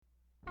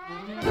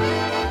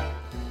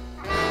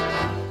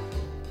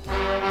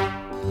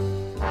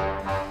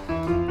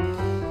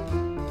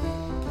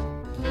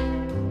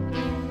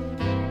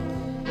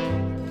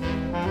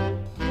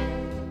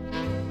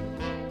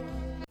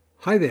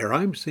Hi there,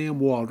 I'm Sam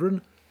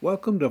Waldron.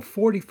 Welcome to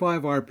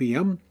 45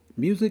 RPM,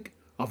 music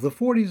of the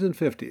 40s and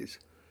 50s.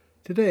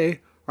 Today,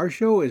 our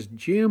show is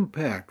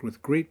jam-packed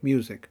with great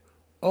music,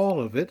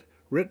 all of it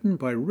written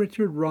by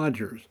Richard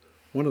Rodgers,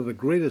 one of the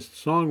greatest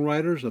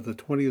songwriters of the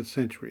 20th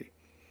century.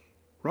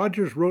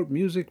 Rodgers wrote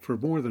music for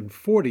more than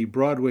 40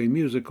 Broadway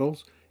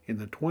musicals in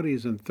the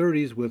 20s and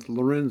 30s, with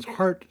Lorenz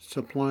Hart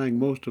supplying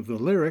most of the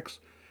lyrics,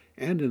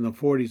 and in the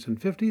 40s and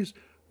 50s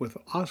with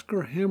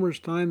Oscar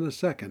Hammerstein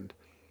II.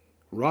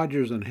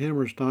 Rodgers and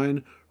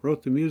Hammerstein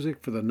wrote the music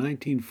for the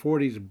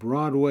 1940s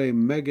Broadway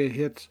mega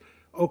hits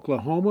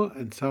Oklahoma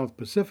and South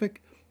Pacific,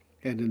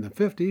 and in the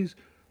 50s,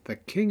 The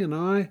King and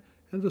I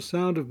and The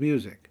Sound of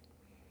Music.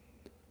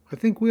 I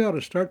think we ought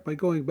to start by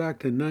going back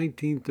to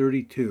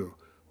 1932,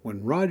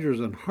 when Rodgers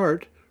and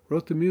Hart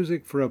wrote the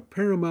music for a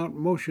Paramount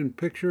motion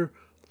picture,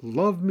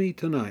 Love Me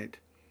Tonight.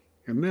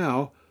 And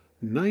now,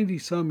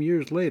 90-some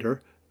years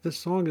later, this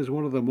song is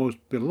one of the most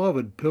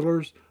beloved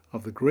pillars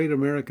of the Great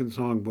American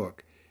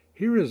Songbook.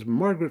 Here is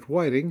Margaret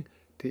Whiting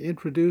to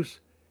introduce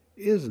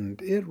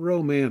Isn't It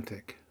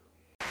Romantic?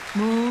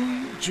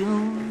 Moon,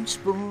 June,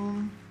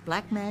 spoon,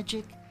 black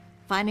magic,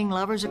 finding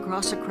lovers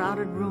across a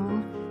crowded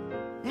room.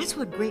 That's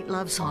what great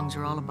love songs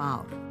are all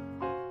about.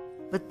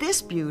 But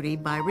this beauty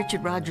by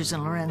Richard Rodgers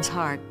and Lorenz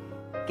Hart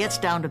gets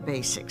down to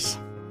basics.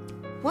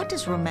 What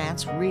does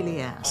romance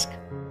really ask?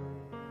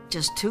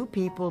 Just two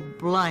people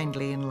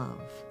blindly in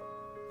love.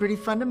 Pretty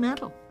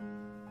fundamental.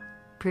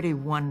 Pretty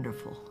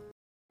wonderful.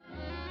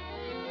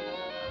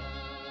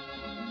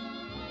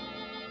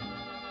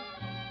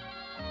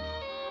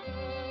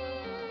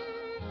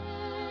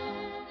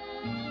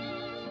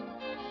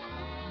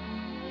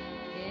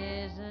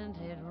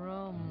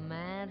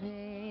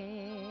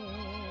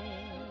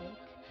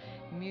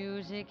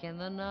 Music in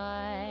the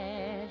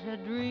night, a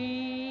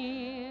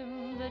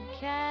dream that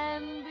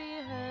can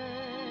be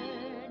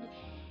heard.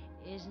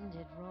 Isn't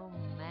it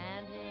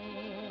romantic?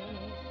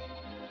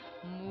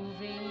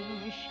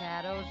 Moving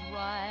shadows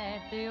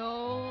write the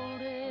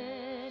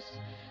oldest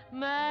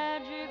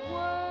magic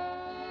word.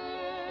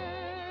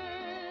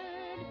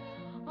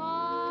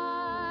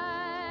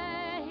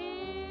 I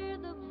hear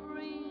the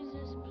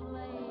breezes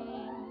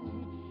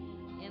playing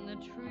in the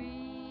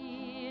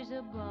trees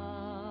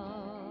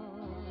above,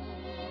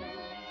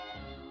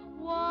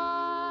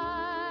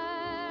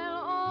 while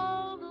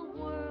all the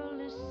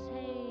world is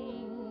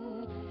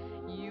saying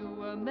you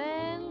were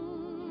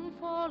meant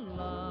for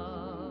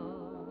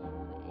love.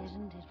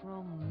 Isn't it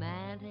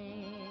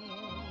romantic?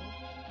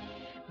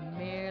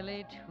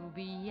 Merely to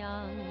be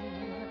young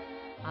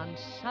on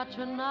such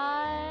a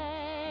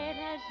night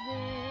as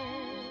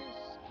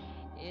this.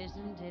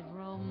 Isn't it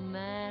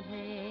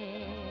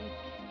romantic?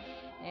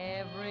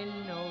 Every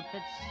note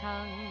that's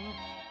sung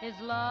is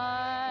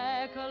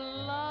like a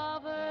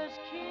lover's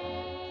kiss.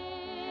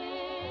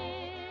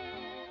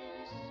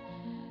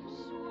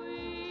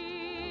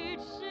 Sweet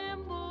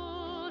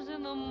symbols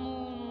in the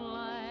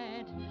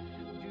moonlight.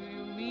 Do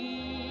you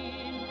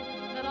mean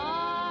that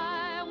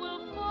I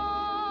will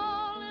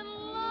fall in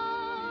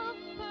love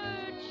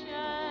perchance?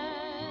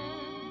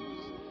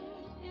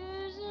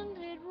 Isn't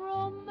it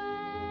romantic?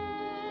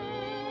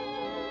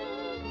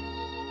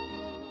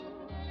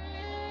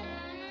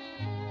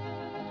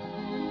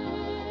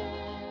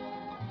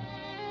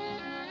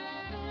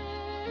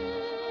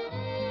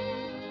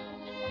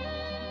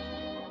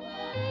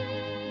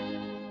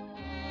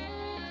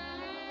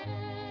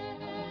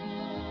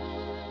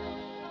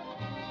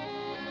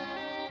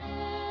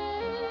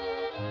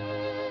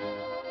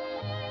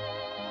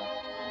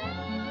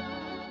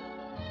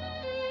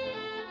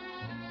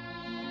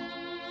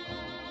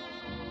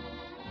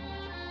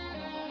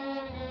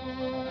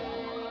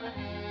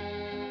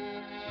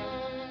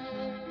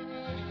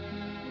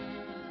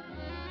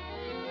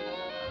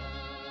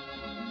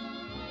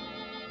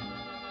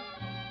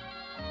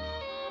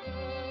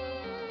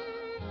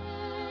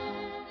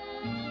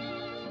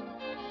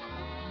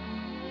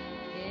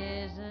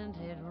 Isn't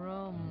it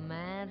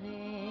romantic?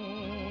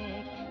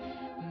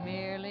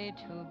 Merely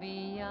to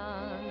be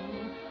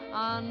young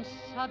on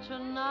such a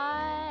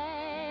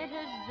night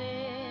as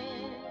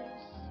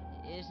this.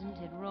 Isn't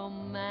it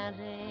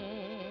romantic?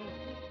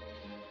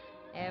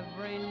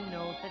 Every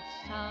note that's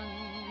sung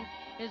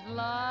is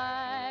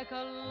like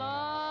a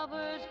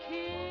lover's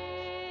kiss.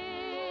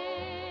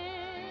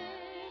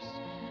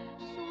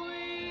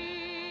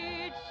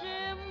 Sweet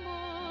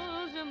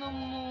symbols in the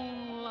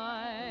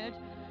moonlight.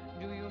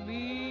 Do you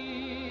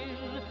mean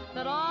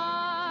that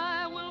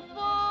I will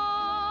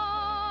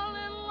fall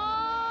in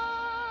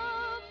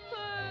love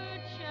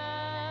perchance?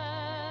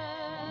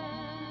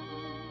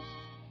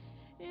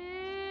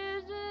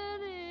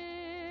 Isn't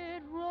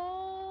it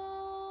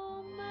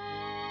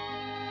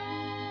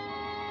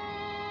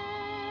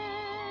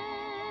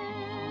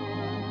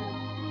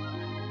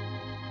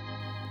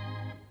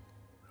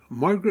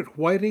Margaret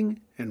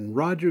Whiting and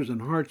Rodgers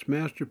and Hart's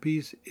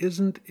masterpiece,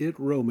 Isn't It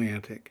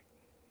Romantic?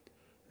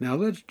 Now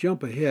let's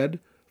jump ahead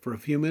for a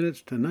few minutes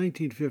to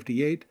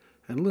 1958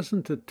 and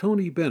listen to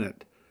Tony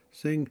Bennett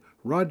sing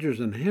Rodgers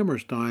and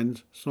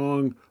Hammerstein's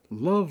song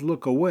Love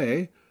Look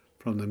Away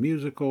from the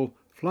musical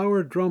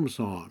Flower Drum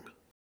Song.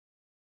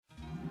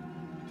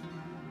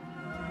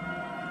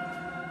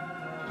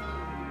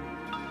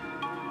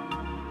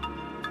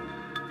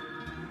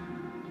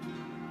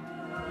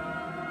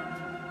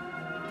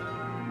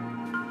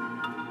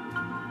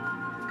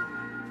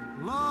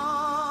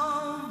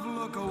 Love,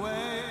 look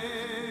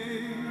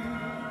away.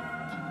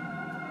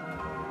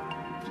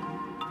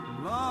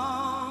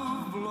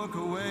 Love, look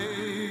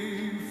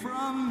away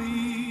from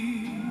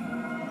me.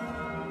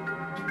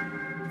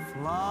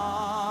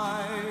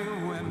 Fly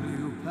when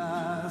you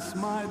pass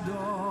my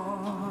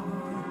door.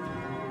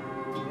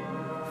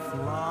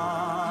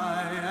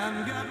 Fly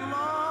and get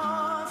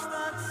lost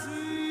at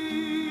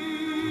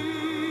sea.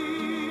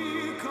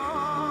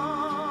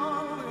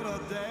 Call it a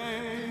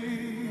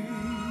day.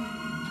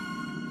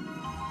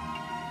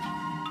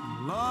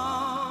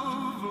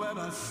 Love, let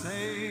us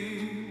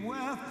say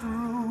we're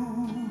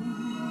through.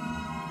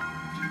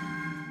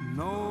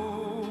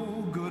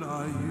 No good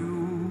are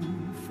you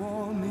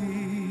for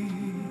me.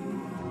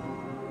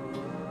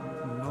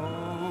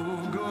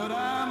 No good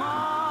am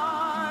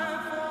I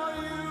for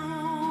you.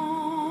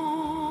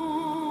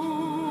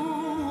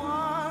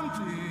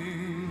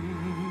 Wanting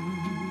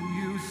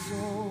you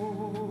so,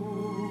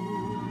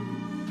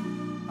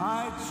 I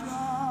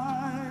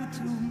try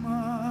too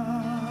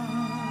much.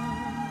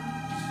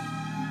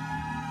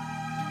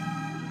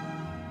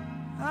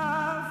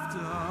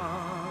 After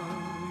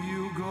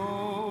you go,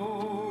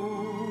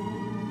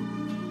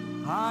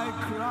 I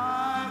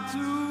cry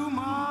too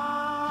much.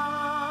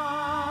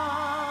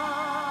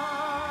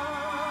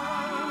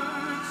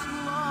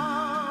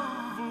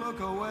 Love, look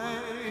away.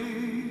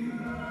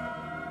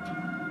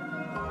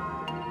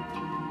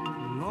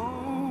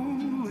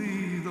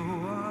 Lonely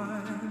though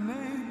I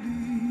may be,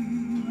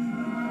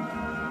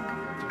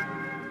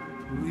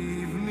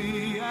 leave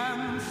me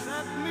and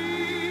set me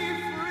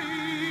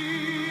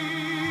free.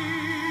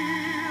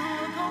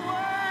 Look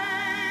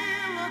away,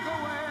 look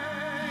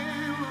away,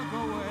 look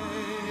away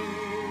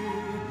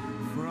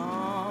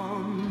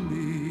from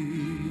me.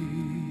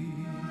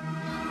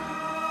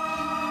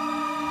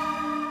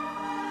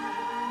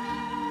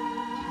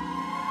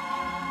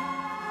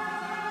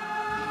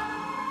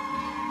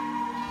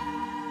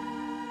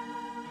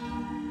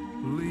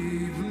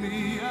 Leave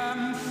me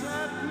and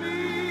set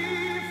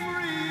me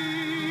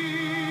free.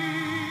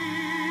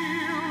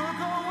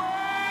 Look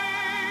away,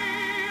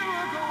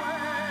 look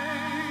away,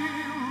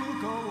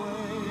 look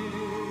away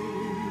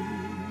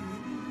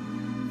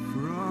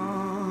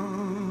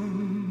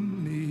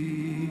from me.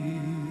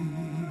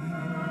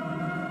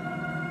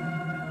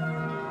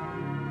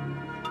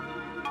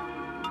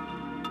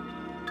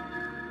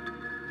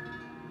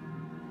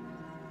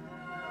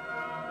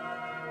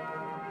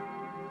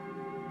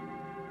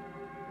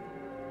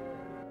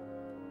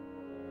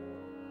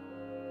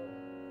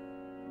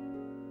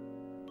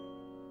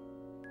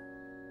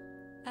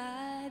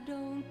 I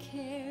don't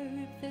care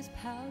if there's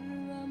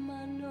powder on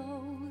my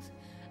nose.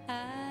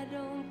 I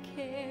don't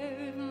care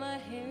if my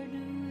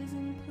hairdo is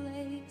in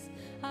place.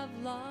 I've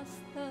lost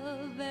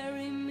the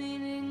very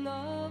meaning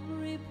of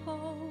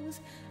repose.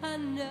 I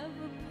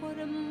never put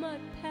a mud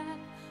pack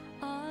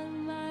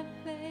on my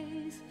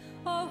face.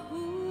 Oh,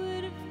 who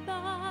would have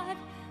thought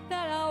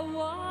that I'll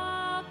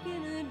walk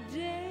in a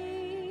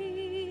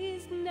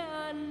daze?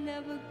 Now I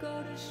never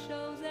go to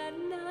shows at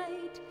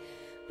night,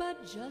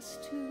 but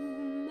just to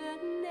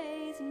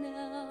matinees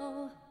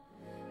now.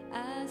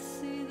 I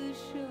see the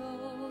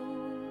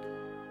show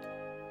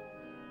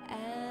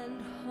and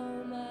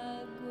home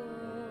I go.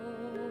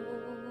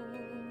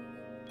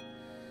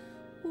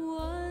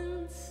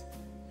 Once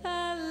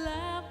I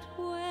laughed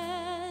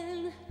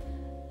when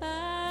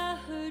I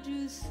heard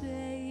you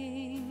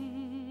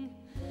saying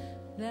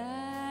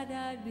that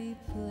I'd be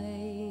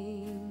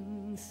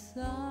playing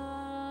solitaire,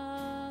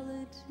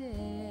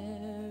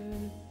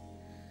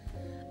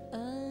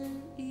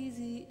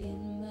 uneasy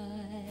in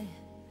my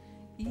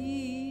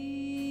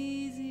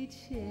easy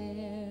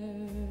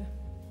chair.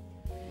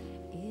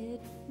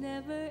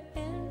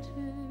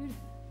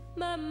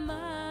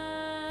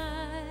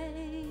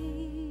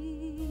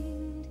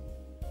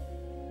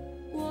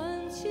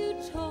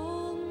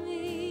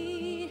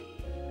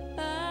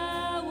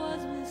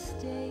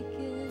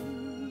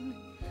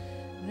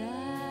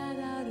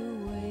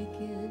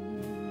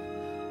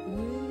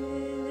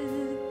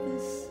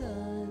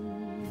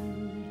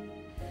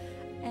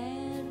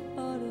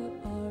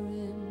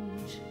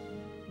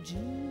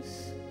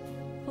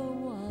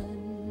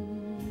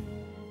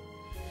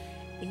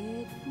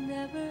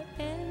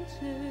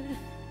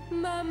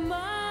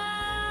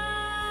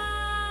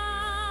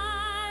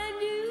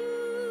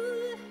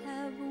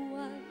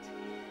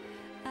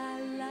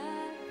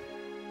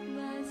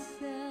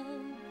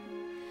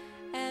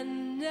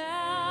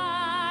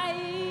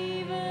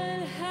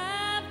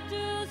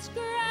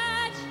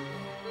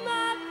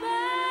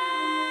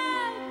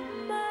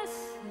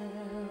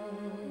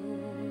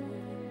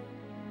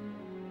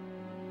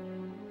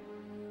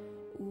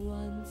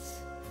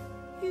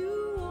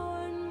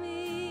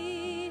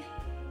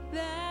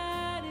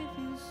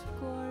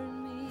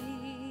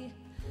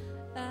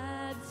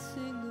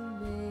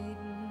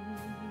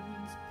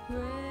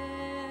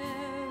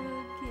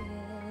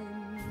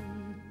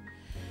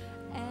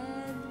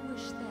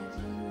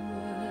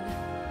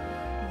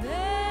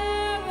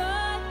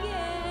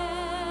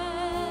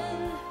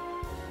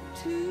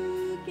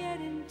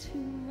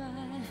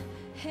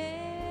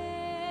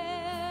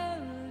 hair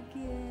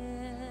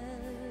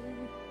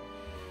again.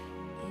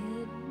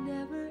 It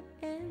never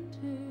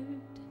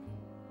entered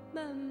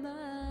my mind.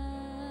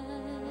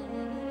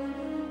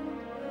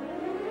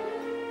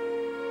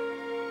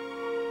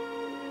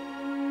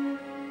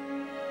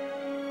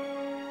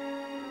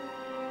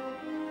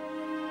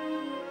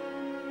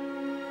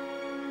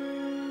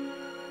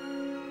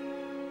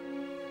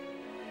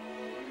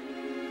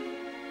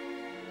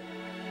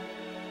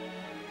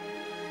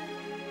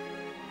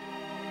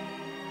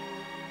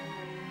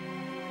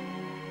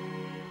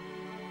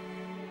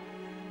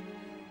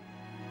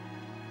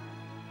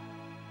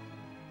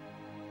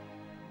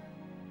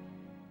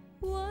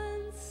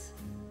 Once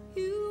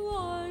you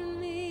warned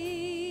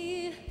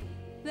me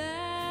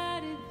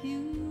that if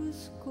you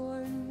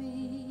scorned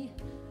me,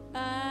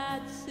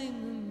 I'd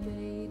sing the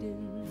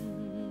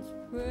maiden's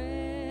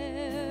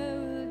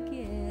prayer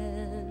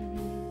again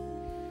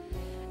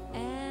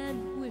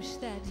and wish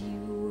that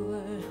you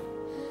were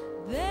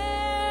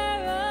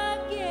there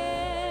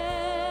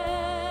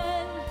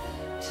again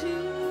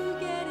to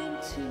get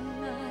into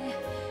my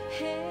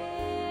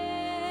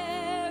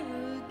hair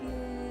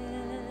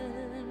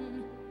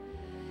again.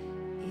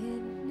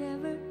 It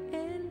never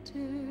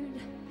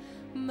entered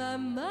my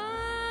mind.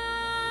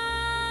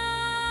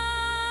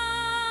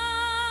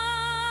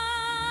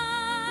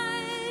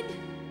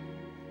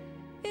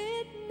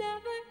 It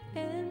never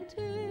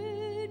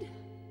entered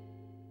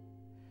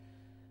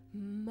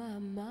my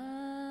mind.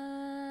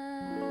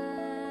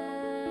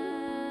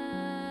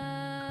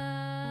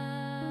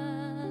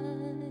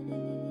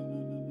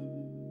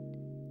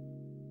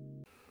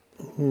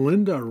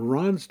 Linda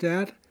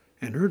Ronstadt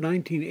and her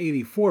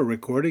 1984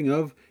 recording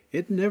of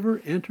It Never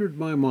Entered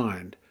My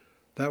Mind.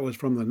 That was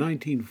from the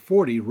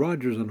 1940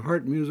 Rodgers and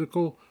Hart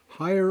musical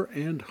Higher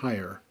and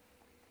Higher.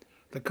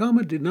 The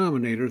common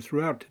denominator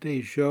throughout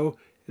today's show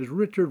is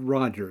Richard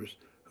Rodgers,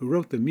 who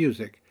wrote the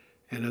music,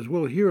 and as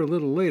we'll hear a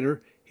little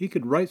later, he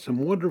could write some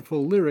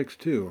wonderful lyrics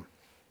too.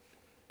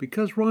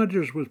 Because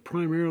Rodgers was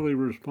primarily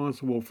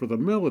responsible for the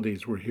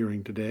melodies we're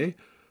hearing today,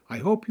 I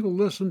hope you'll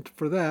listen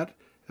for that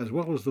as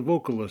well as the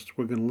vocalists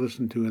we're going to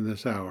listen to in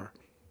this hour.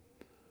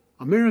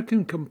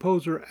 American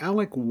composer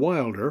Alec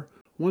Wilder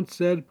once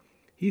said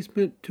he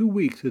spent 2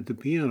 weeks at the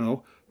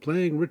piano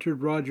playing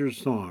Richard Rodgers'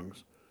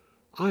 songs.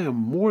 "I am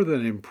more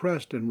than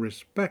impressed and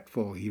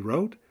respectful," he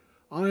wrote.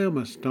 "I am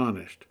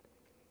astonished."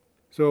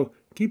 So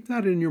keep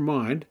that in your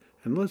mind,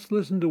 and let's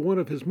listen to one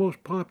of his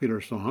most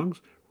popular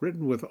songs,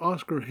 written with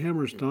Oscar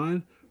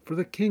Hammerstein for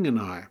The King and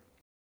I.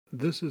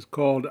 This is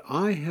called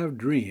I Have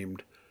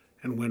Dreamed,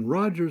 and when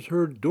Rodgers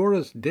heard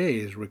Doris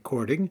Day's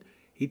recording,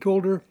 he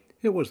told her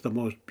it was the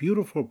most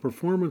beautiful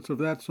performance of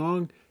that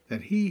song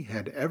that he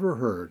had ever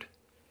heard.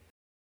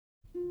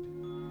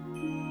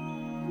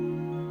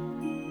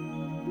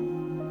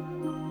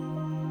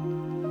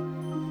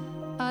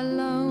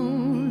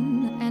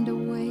 Alone and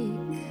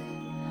awake,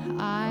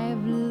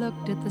 I've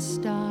looked at the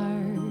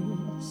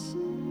stars,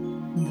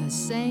 the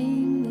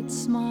same that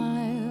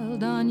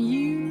smiled on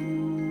you.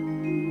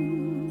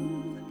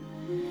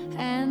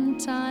 And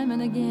time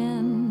and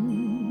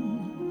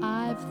again,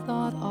 I've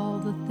thought all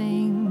the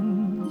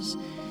things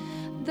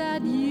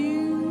that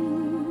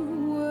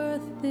you were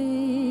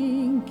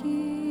thinking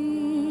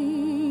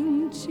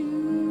too.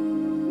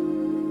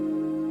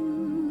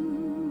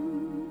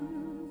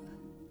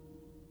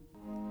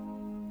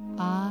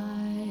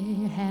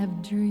 I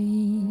have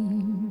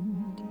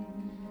dreamed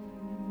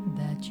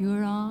that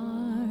your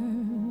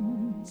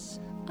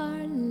arms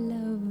are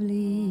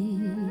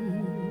lovely.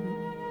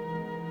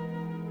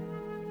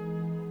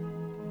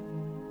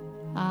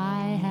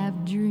 I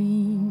have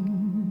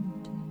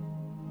dreamed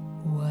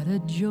what a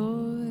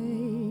joy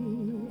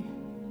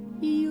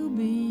you'll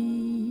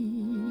be.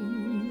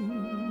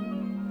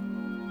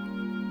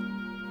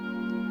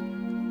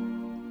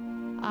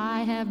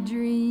 I have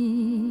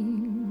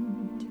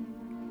dreamed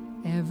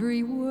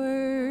every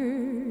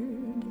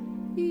word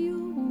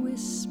you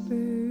whisper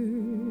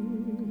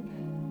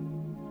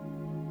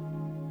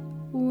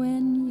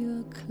when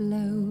you're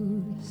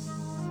close,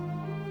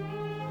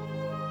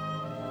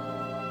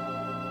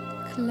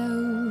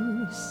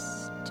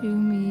 close to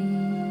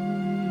me.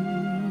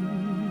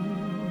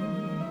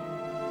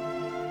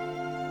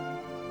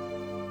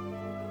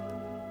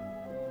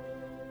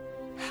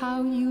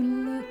 How you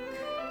look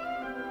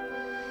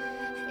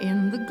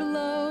in the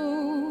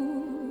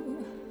glow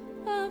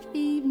of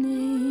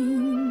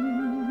evening.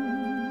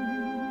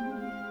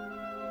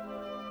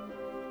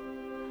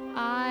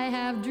 I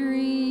have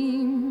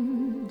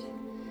dreamed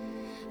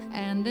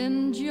and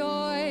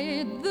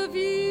enjoyed the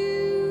view.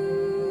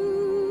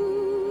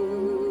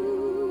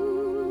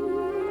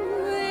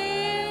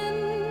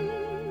 In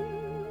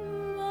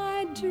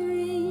my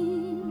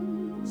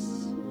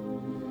dreams,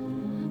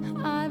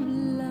 I've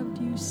loved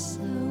you so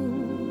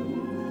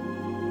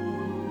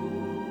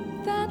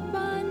that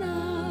by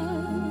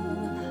now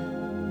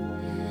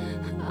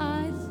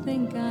I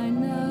think I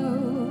know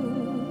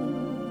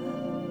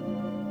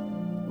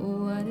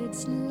what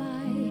it's like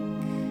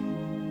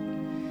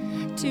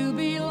to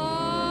be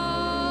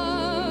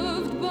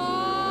loved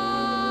by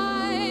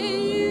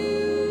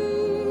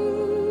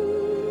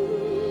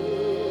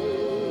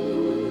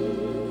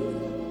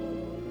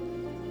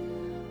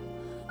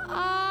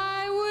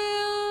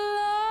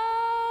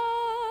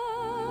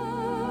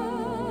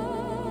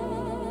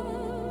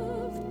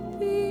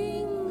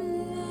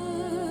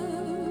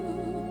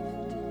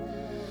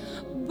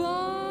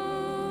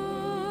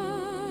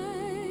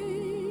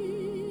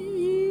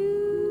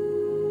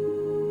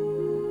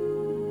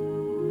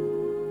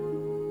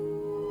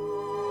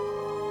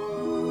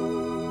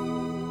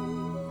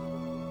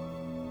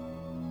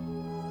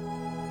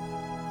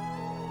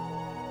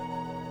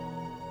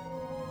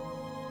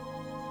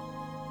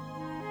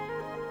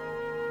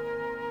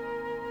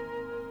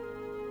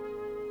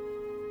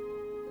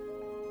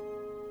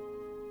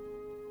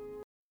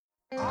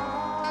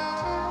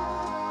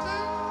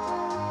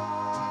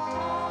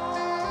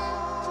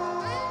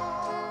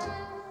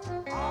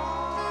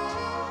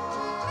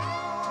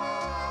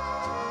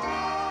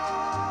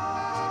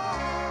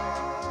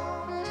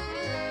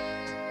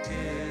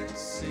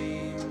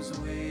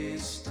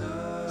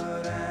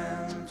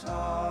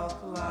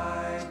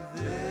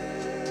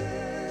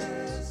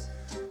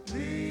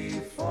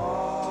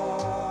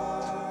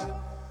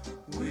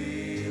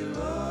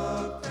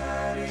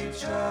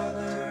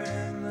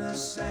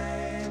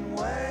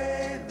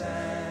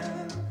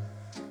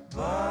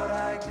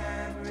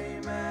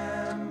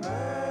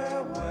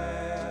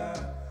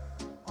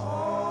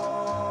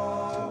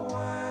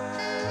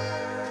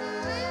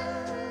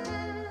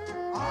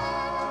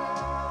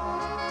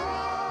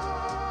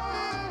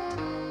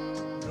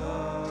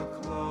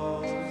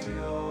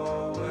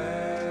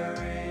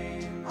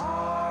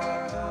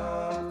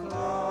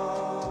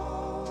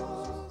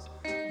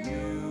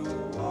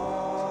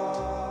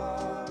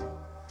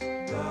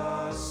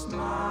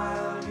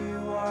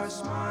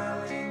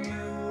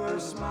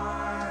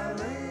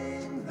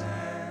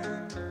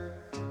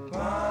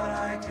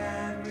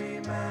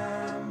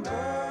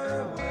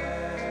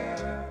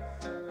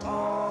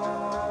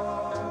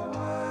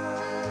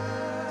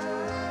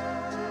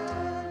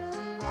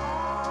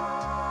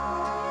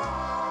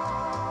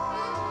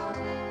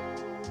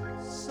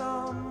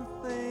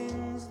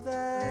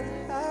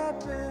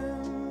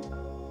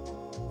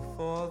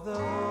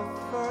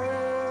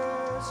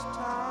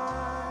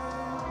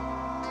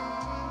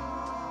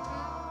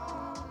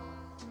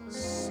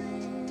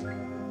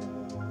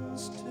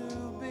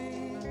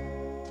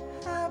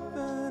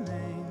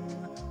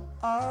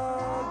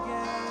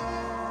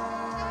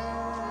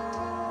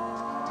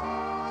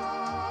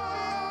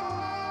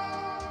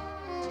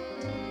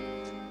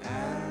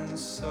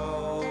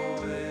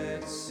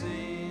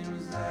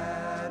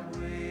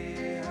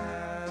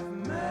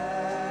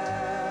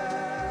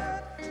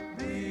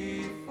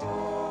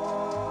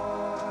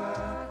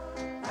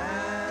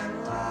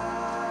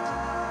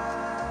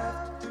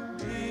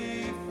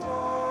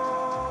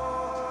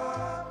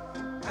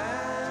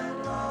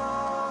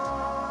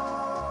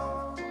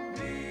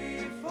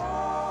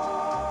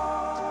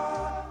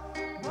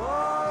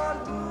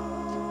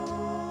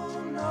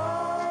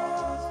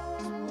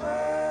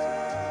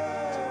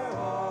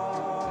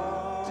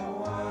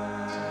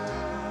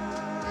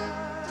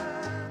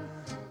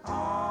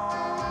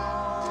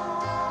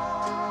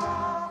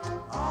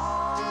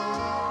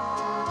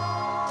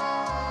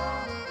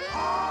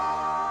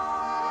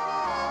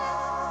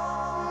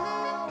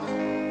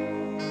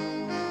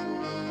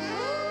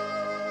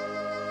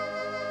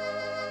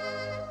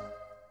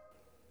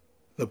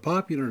The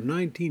popular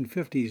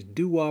 1950s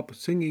doo-wop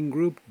singing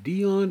group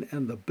Dion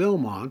and the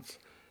Belmonts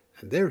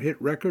and their hit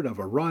record of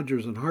a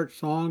Rodgers and Hart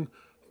song,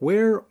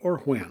 Where or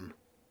When.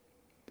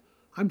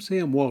 I'm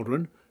Sam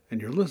Waldron,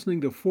 and you're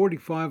listening to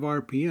 45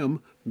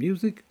 RPM,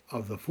 music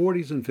of the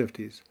 40s and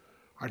 50s.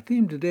 Our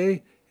theme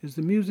today is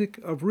the music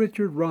of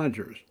Richard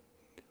Rodgers.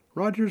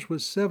 Rodgers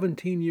was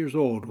 17 years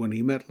old when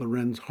he met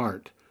Lorenz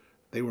Hart.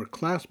 They were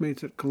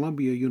classmates at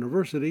Columbia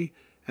University,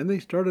 and they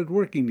started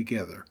working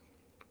together.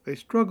 They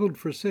struggled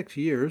for 6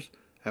 years.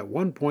 At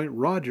one point,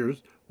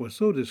 Rodgers was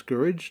so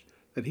discouraged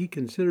that he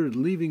considered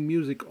leaving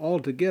music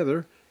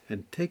altogether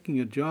and taking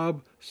a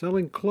job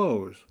selling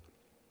clothes.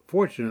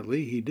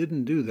 Fortunately, he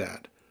didn't do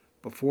that.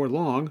 Before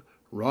long,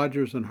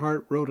 Rodgers and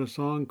Hart wrote a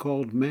song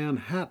called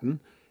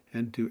Manhattan,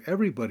 and to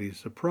everybody's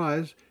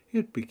surprise,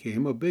 it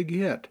became a big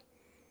hit.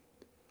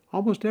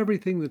 Almost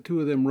everything the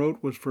two of them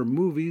wrote was for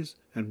movies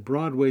and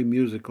Broadway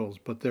musicals,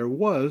 but there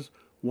was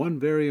one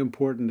very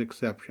important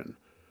exception.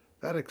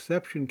 That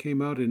exception came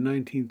out in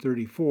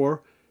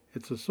 1934.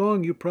 It's a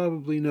song you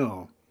probably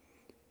know.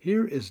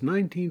 Here is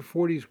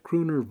 1940s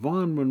crooner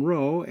Vaughn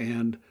Monroe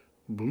and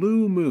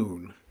Blue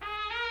Moon.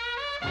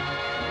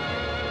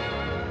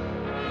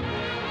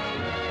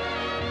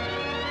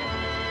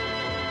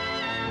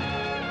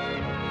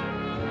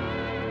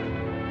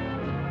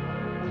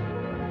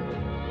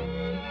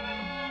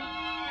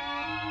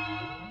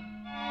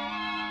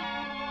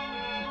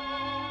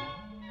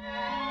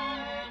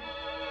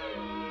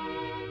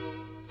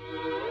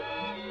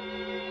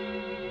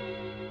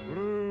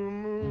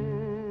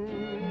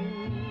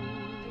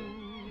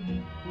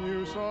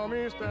 Saw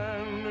me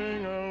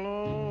standing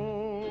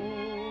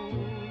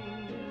alone,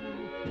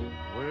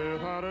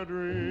 without a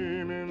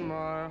dream in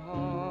my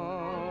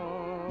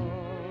heart,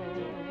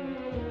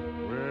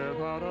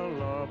 without a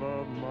love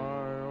of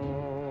my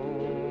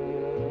own.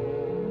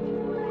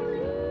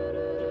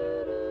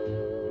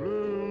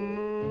 Blue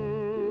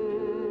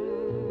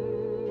moon,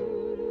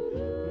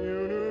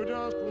 you knew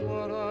just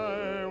what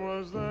I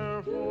was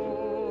there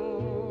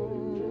for.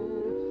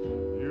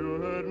 You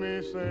heard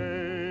me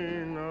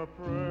sing a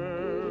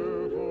prayer,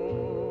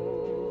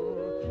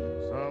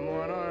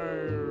 someone I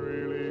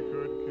really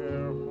could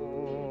care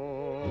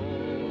for.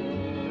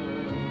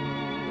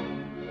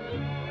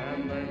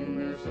 And then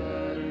there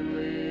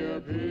suddenly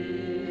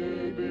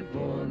appeared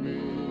before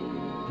me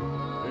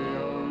the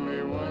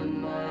only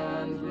one my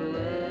arms will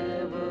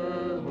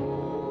ever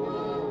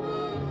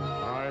hold.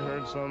 I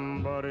heard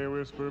somebody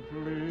whisper,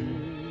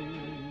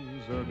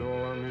 please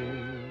adore me.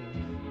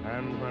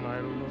 And when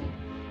I looked,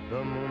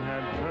 the moon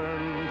had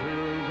turned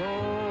to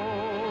gold.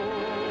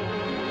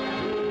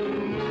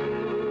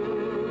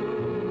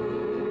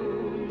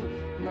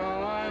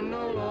 Now I'm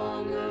no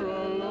longer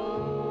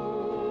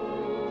alone,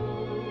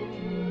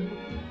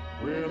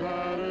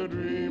 without a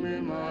dream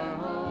in my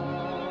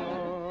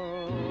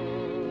heart,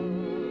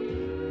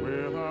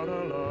 without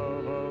a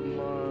love of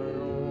my own.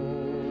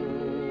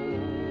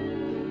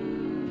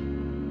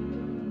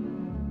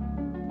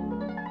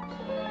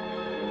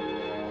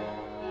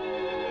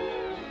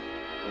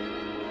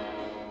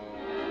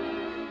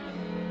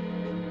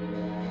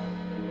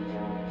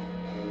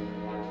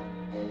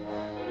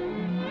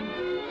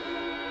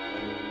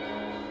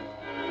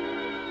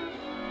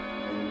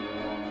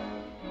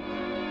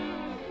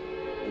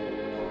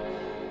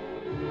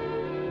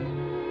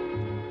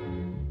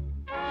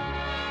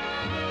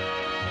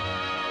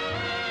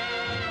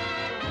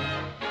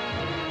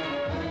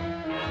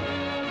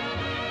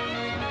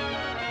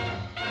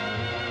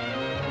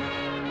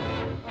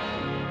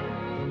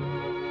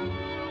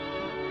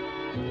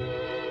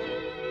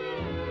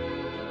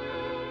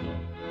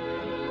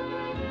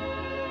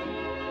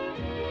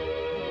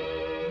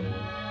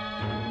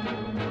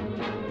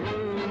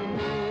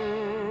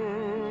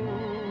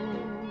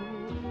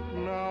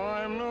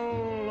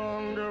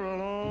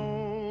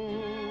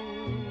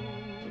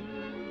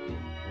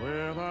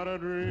 A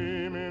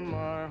dream in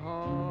my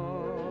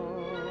heart,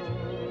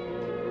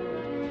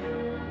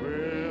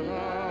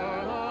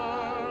 without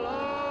our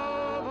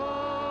love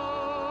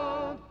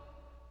of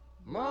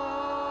my own.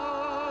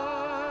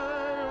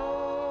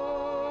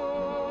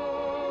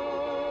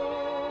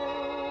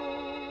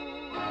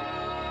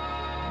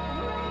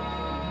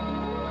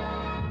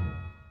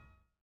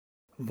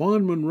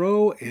 Vaughn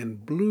Monroe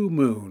and Blue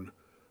Moon,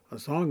 a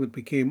song that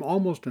became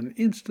almost an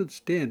instant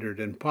standard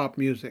in pop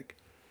music.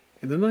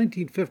 In the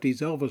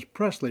 1950s, Elvis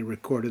Presley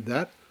recorded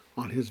that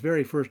on his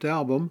very first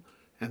album,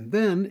 and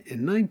then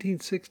in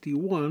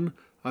 1961,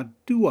 a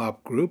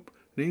doo-wop group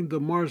named the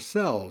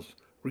Marcells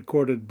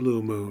recorded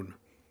Blue Moon.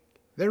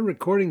 Their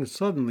recording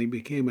suddenly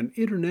became an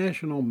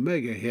international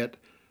mega hit,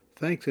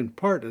 thanks in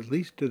part at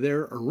least to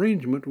their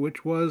arrangement,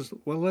 which was,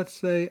 well, let's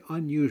say,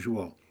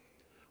 unusual.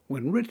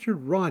 When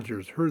Richard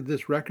Rodgers heard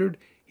this record,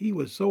 he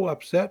was so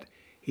upset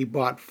he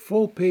bought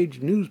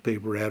full-page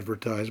newspaper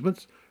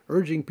advertisements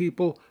urging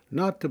people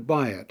not to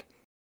buy it.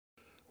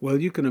 Well,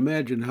 you can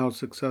imagine how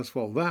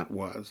successful that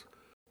was.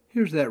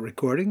 Here's that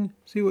recording.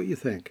 See what you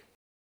think.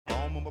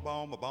 Dang a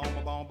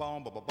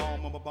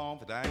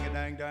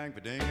dang dang,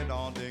 ding a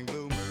dong ding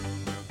blue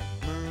moon,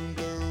 moon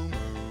blue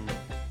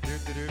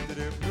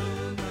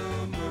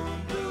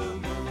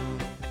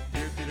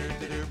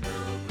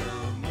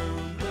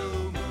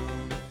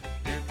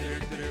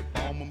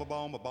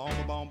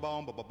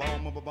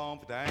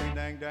Dang,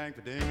 dang, dang,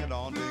 for ding it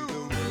on, ding,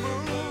 doo,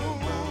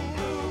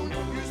 moon.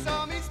 You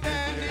saw me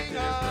standing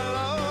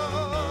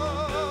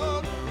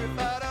alone,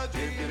 without a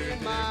dream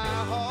in my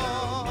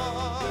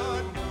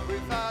heart,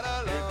 without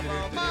a love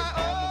of my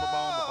own.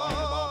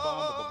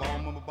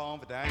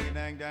 Dang,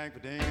 dang, dang, for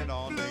ding it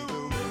on, ding,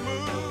 doo, moon.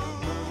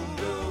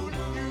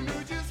 You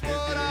knew just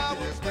what I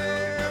was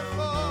there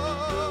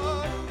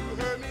for. You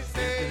heard me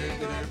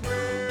saying a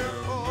prayer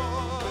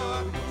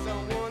for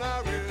someone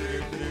I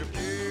really did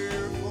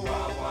care for.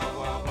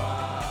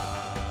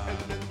 And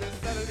then the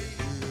suddenly,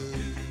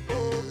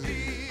 oh,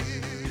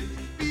 please,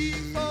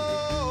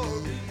 before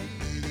me,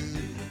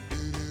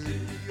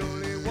 the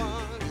only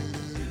one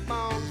my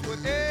arms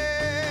would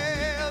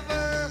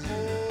ever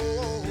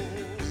hold.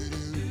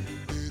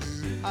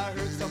 I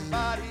heard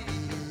somebody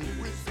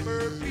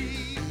whisper,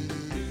 please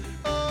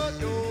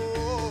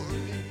adore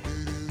me.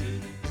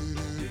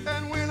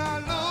 And when I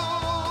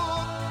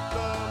looked,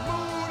 the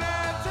moon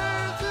had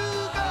turned to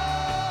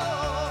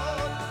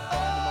gold.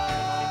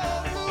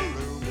 Oh, blue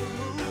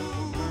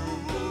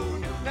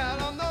moon. Now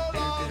I'm no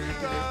longer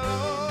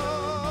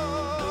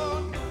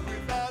alone,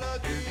 without a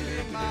dream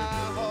in my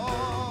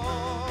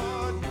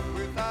heart,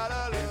 without a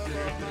love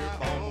of my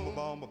own.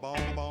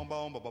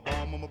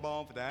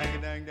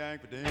 Dang, dang, dang,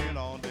 for ding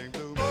on, ding,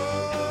 blue.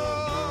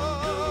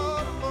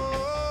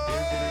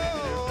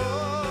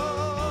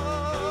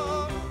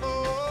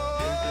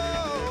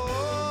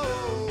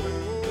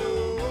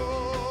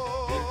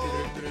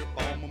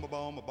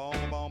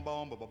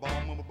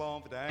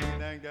 Dang,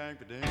 dang, dang,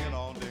 for ding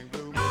on, ding,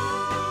 blue.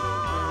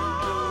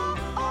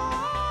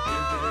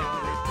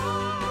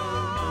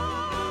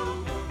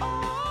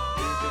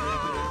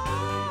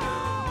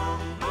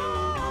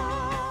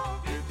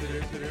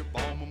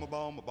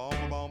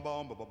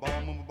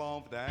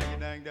 Dang,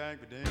 dang, dang,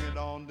 for ding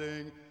on,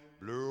 ding,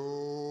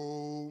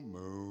 blue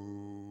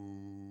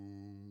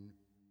moon.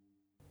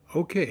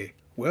 Okay,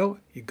 well,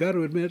 you got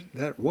to admit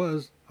that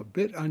was a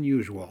bit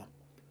unusual.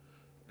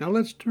 Now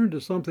let's turn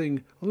to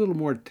something a little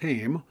more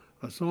tame,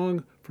 a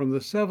song from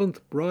the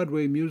seventh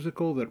Broadway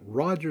musical that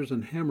Rodgers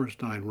and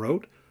Hammerstein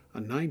wrote, a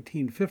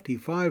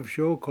 1955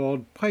 show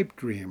called Pipe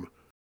Dream.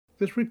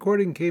 This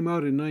recording came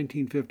out in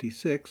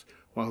 1956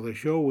 while the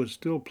show was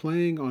still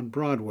playing on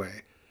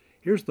Broadway.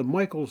 Here's the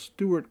Michael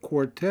Stewart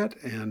Quartet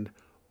and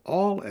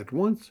All at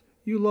Once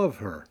You Love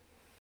Her.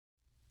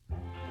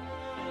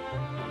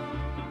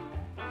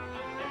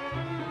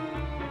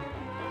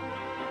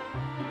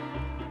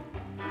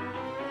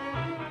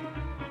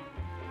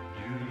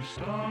 You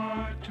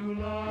start to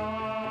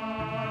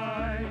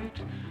light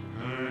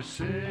her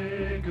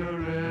cigarette,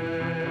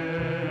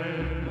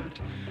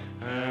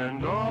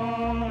 and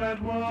all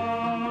at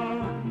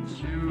once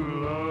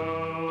you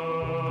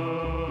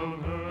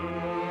love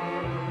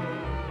her.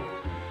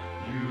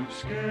 You've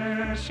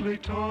scarcely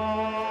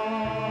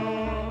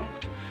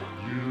talked,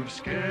 you've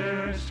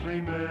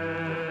scarcely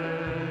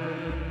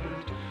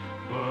met,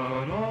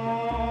 but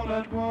all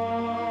at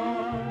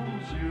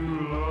once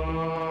you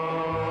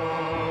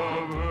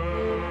love her.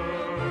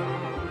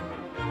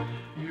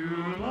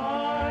 You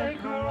like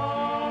her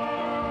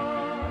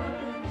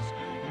eyes,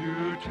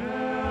 you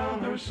tell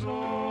her so.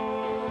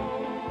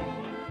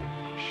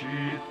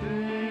 She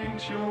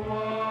thinks you're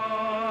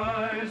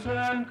wise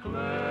and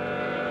clever.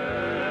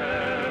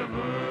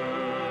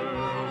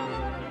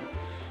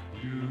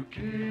 You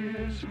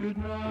kiss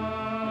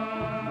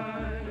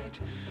goodnight,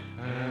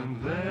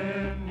 and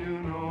then you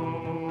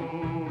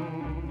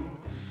know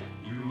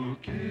you'll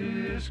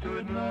kiss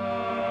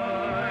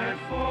goodnight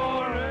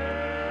forever.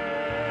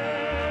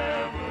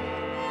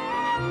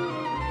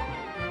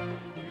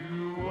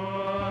 You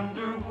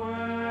wonder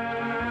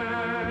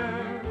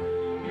where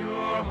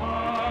your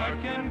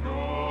heart can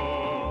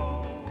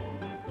go.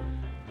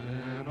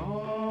 Then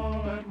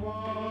all at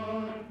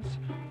once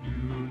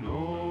you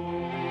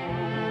know.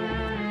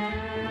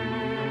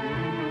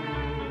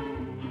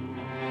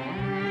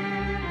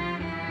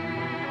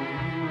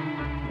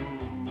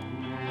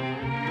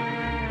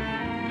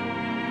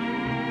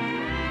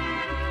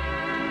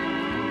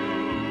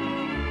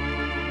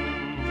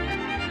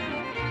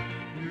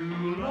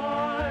 You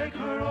like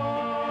her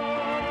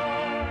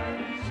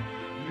eyes,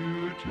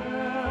 you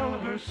tell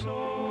her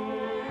so.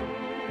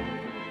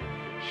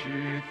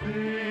 She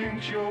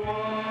thinks you're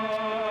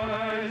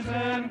wise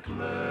and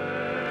clever.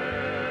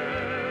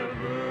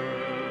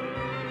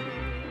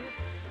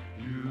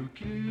 You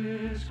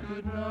kiss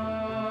goodnight,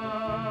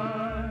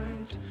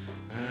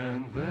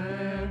 and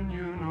then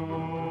you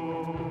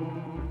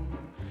know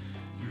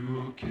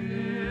you'll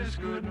kiss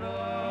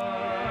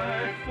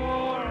goodnight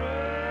forever.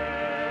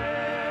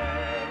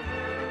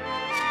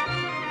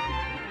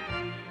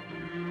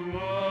 You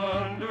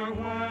wonder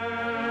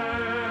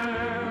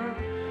where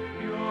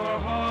your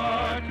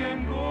heart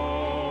can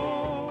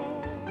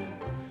go.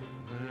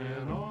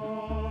 Then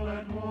all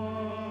at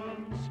once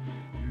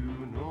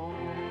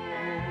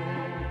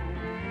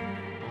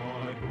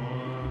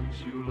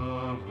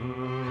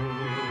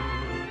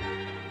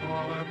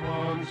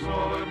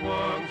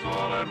once,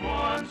 all at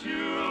once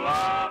you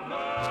love her.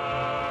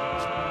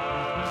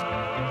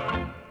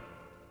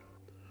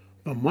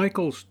 The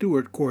Michael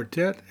Stewart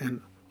Quartet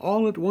and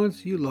All at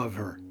Once You Love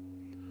Her.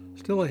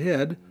 Still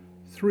ahead,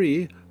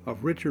 3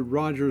 of Richard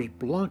Rodgers'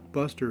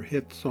 blockbuster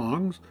hit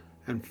songs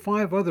and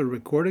 5 other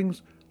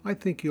recordings I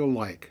think you'll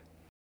like.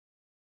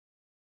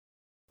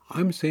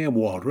 I'm Sam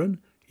Waldron.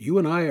 You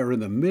and I are in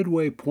the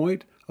midway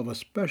point of a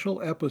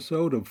special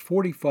episode of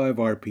 45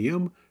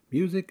 RPM,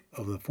 music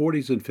of the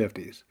 40s and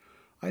 50s.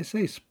 I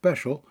say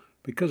special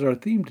because our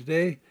theme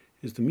today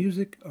is the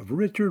music of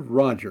Richard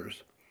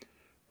Rodgers.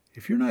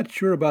 If you're not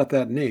sure about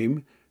that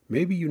name,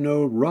 maybe you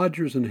know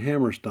Rodgers and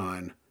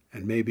Hammerstein,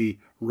 and maybe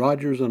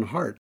Rodgers and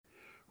Hart.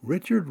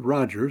 Richard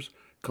Rodgers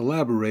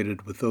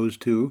collaborated with those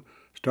two,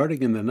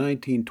 starting in the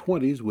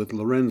 1920s with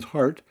Lorenz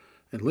Hart,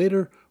 and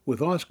later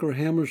with Oscar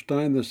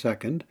Hammerstein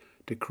II,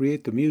 to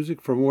create the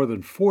music for more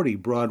than 40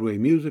 Broadway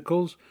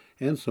musicals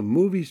and some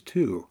movies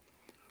too.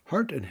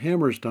 Hart and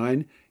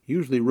Hammerstein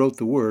usually wrote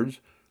the words,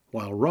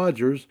 while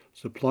Rodgers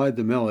supplied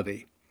the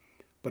melody.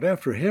 But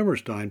after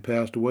Hammerstein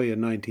passed away in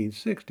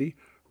 1960,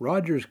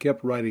 Rodgers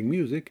kept writing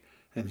music,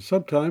 and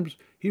sometimes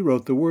he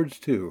wrote the words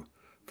too.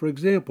 For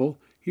example,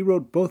 he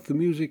wrote both the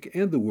music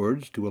and the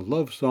words to a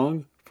love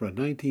song for a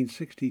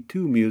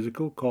 1962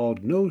 musical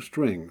called No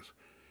Strings.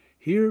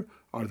 Here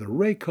are the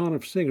Raycon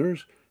of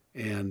Singers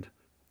and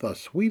The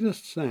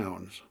Sweetest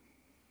Sounds.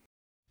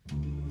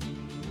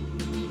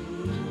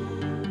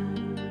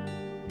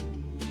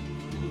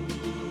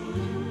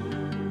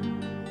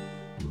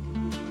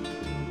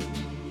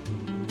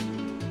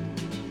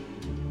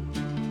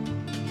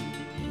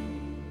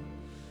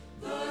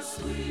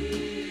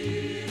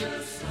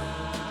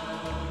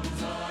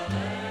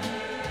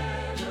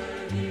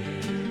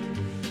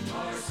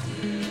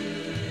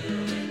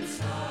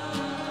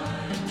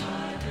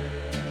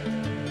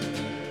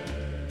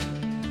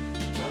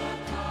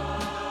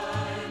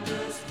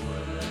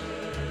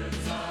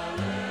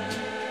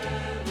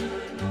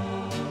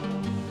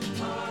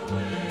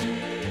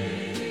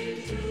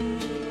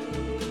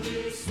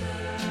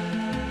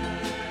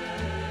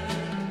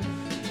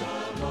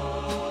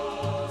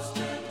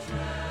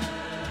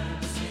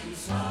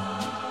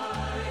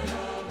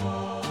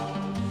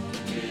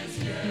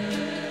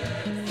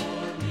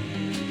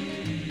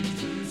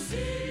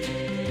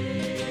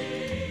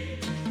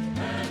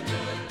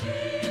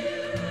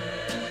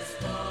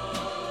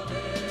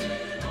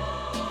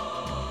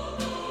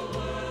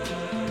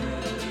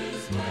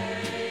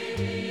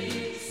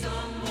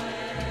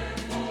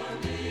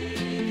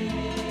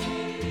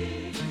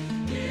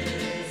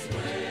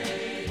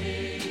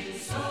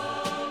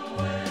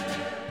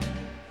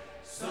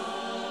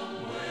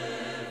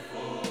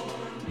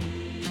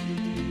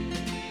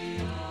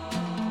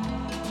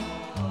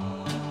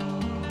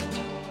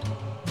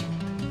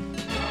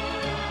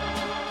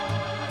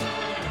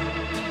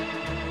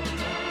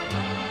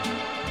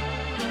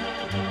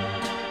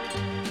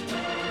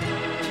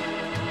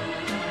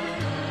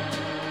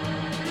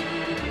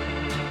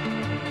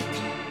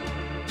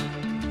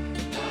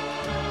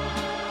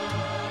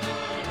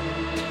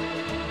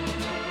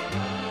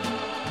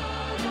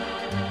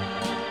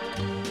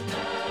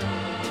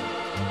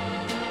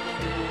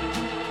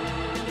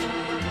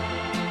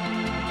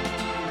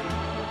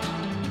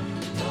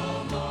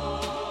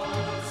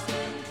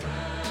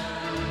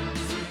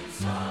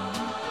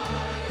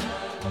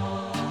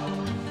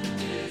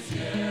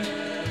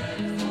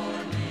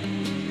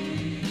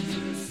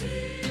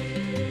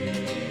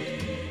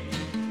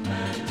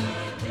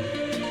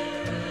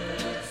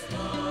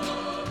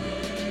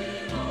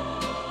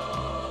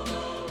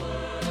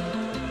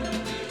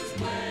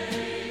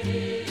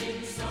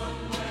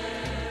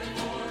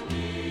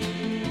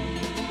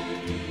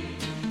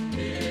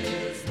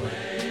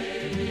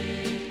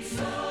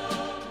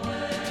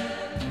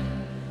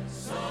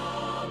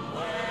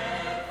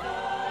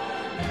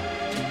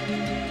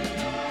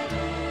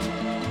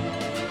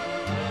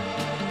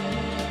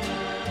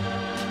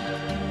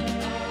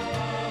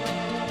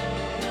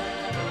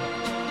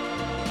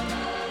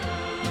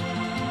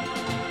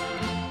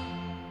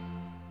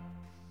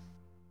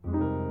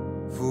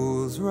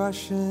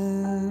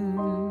 Rushing,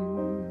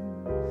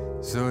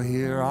 so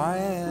here I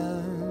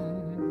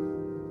am,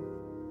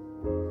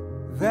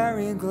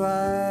 very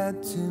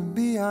glad to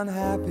be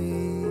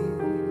unhappy.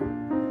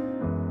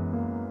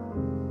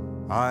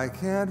 I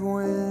can't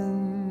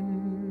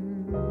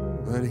win,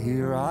 but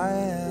here I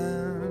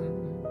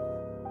am,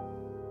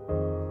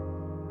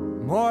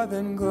 more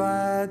than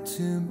glad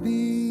to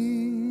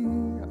be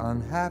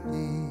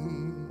unhappy.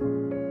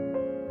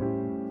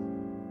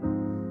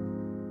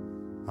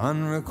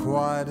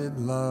 Unrequited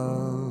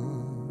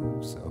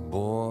love's a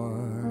bore,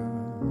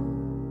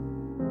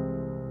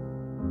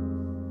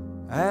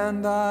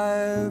 and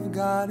I've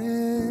got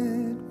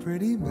it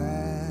pretty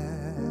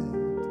bad.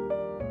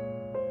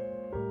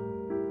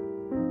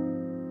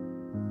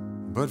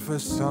 But for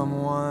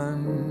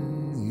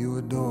someone you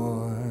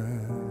adore,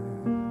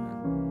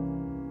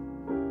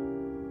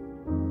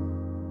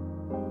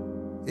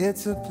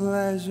 it's a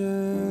pleasure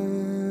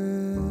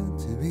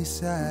to be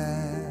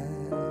sad.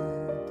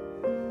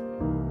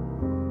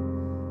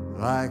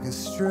 like a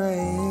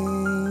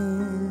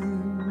strange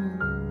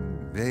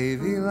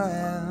baby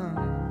lamb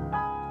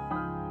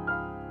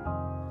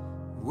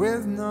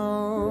with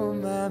no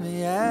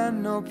mammy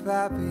and no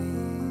pappy.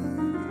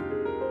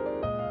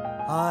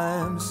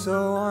 I'm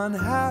so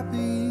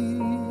unhappy,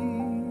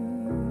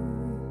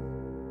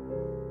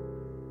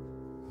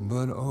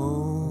 but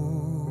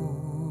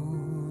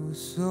oh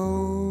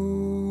so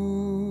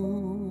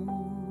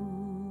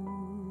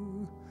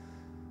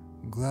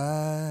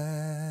glad.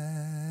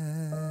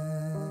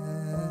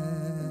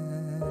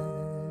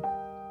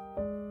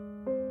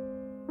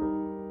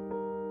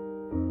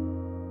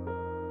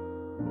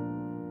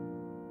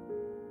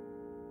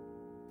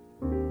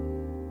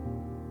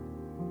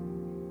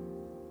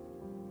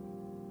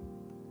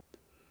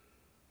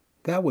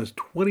 That was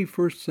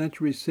 21st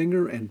century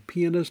singer and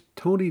pianist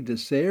Tony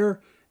DeSayer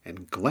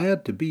and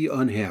Glad to Be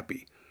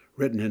Unhappy,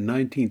 written in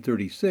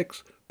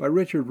 1936 by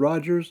Richard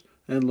Rodgers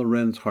and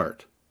Lorenz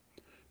Hart.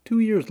 2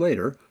 years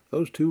later,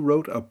 those two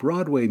wrote a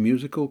Broadway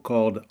musical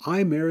called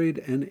I Married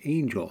an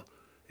Angel.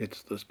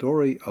 It's the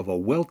story of a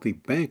wealthy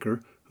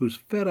banker who's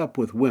fed up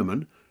with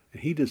women,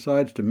 and he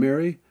decides to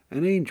marry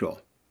an angel.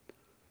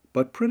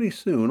 But pretty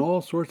soon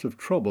all sorts of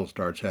trouble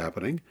starts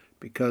happening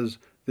because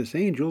this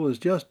angel is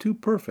just too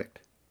perfect.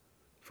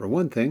 For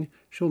one thing,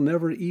 she'll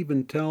never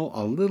even tell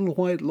a little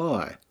white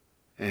lie,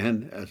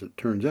 and, as it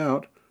turns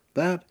out,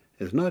 that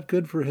is not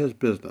good for his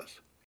business.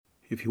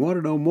 If you want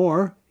to know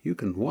more, you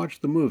can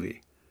watch the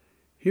movie.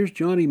 Here's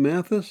Johnny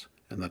Mathis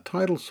and the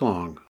title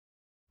song.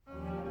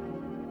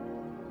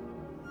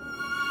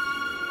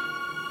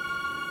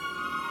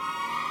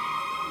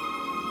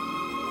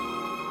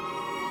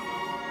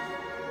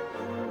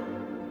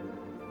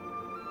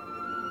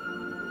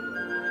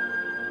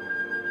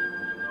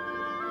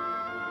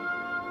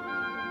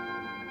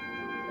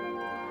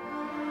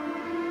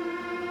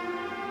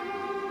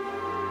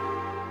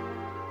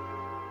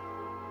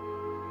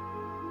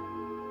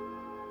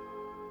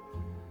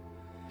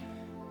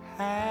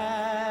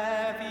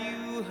 Have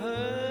you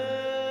heard?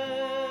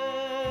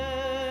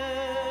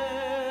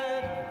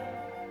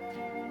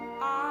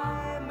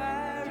 I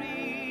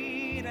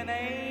married an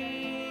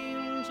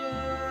angel.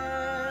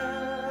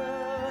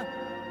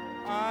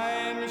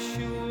 I'm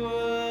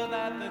sure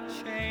that the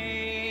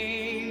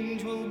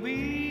change will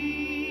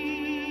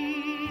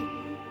be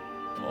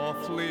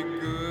awfully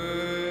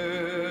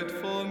good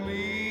for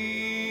me.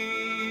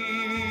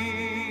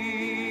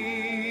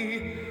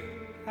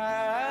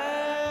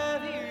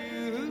 Have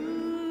you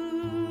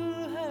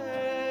heard?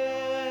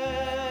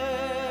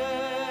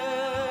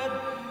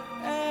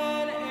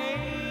 An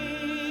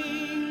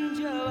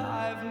angel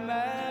I've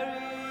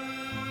married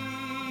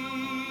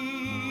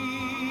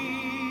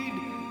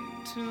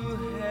to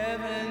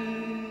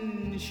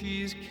heaven.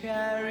 She's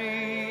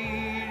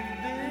carried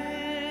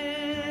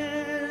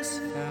this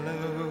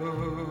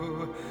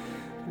fellow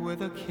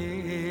with a kiss.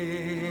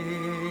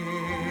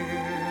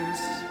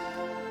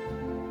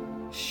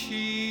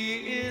 She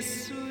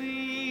is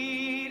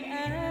sweet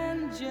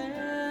and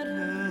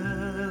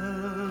gentle,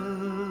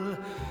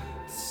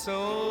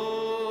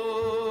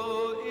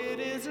 so it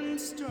isn't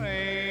strange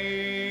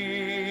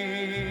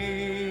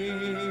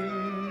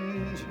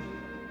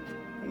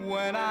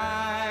when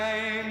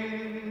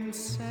I'm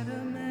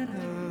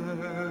sentimental.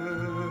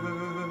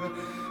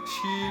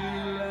 She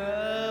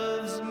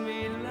loves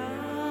me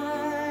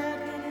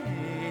like an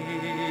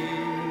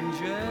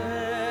angel.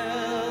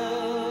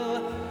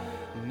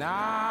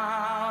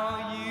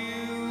 Now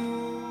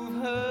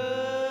you've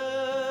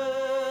heard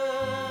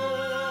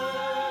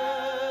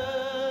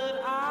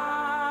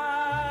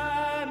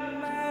I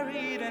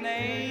married an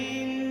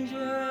angel.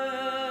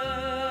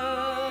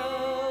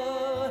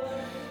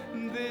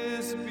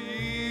 This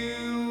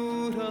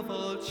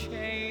beautiful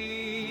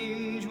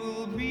change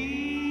will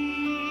be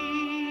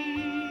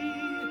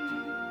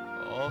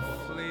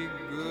awfully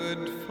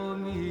good for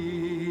me.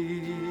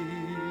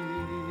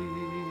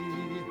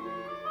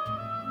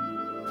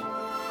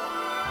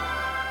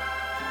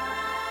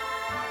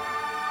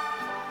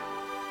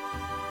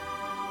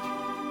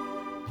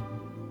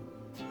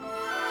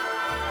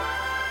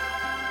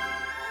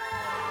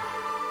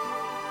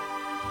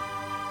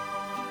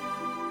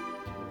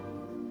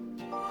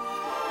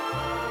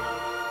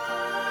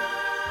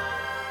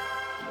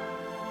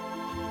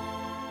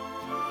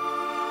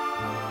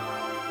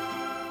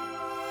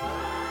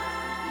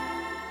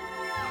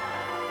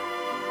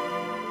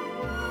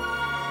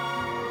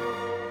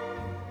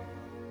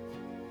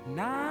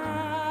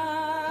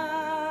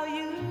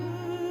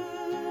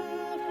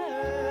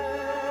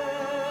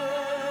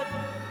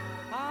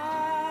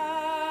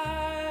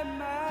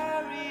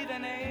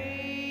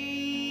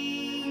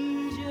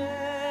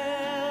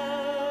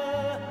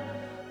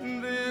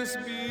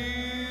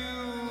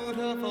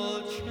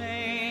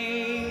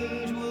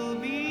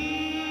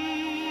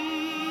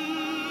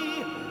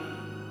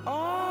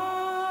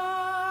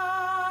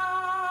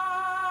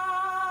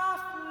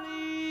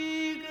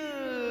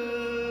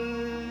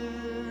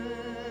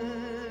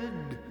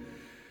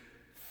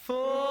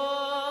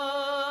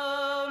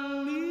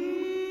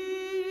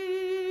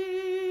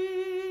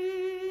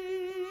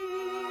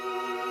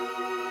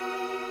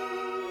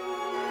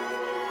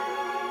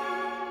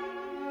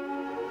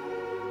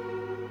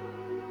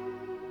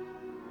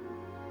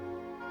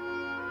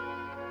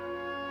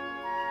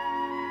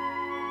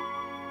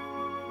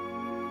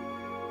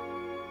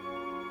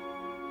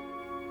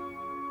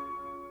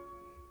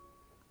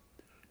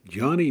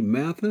 Johnny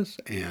Mathis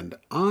and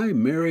I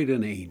Married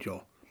an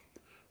Angel.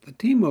 The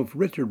team of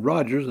Richard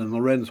Rodgers and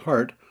Lorenz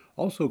Hart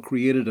also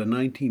created a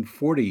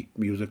 1940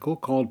 musical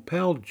called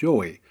Pal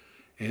Joey,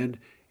 and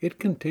it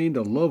contained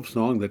a love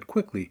song that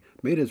quickly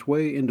made its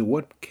way into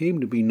what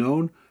came to be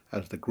known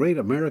as the Great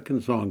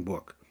American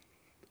Songbook.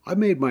 I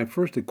made my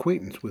first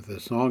acquaintance with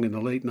this song in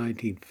the late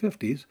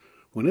 1950s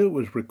when it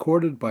was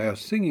recorded by a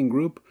singing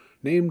group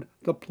named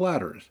the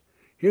Platters.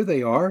 Here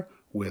they are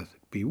with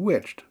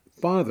Bewitched,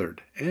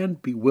 Bothered, and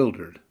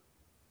Bewildered.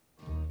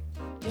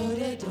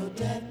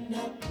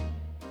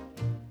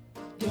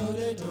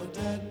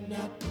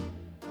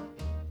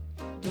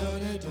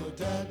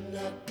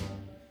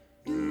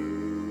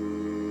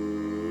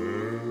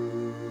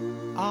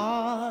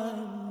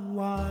 I'm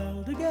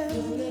wild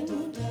again,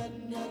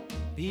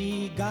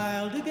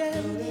 beguiled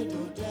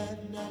again,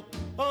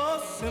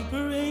 oh,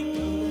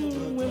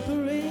 simpering,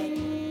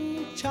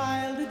 whimpering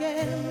child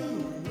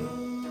again,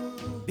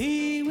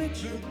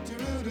 bewitched,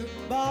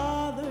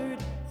 bothered,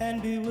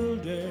 and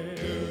bewildered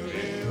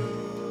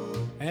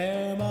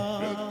am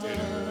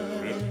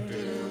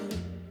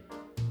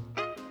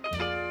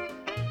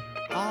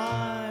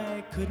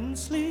I couldn't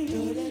sleep,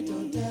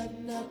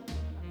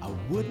 I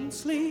wouldn't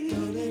sleep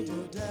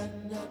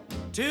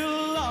till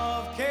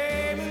love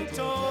came and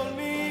told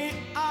me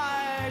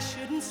I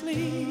shouldn't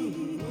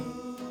sleep.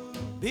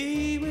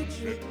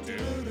 Bewitched,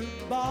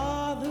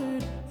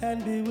 bothered,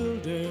 and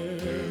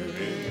bewildered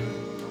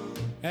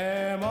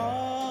am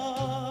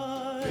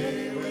I.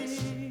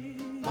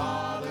 Bewitched,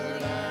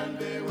 bothered, and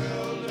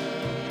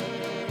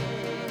bewildered.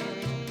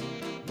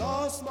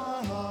 Lost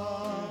my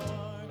heart,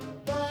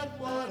 but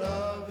what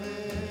of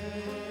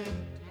it?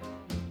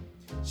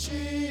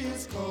 She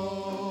is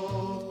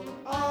cold,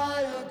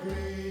 I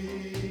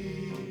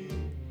agree.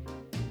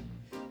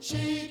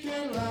 She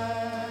can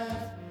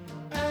laugh,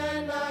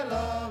 and I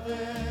love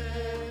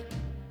it.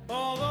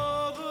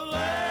 Although the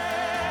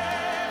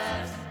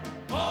laughs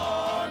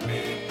on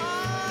me,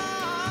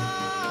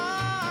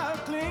 I'll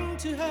cling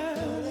to her.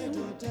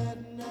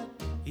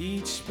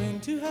 Each spring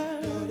to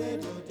her,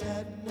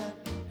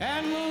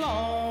 and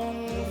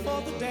long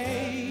for the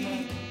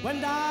day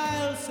when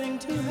I'll sing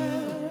to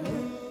her.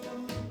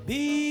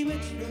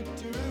 Bewitched,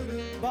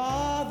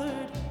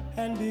 bothered,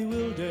 and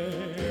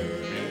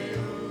bewildered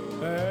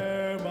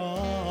am I.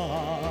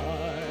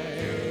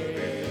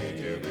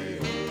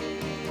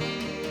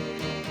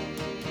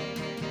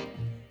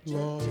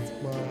 Lost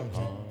my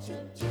heart,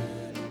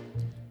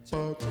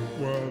 but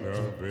what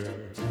of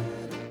it?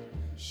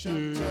 She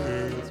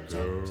is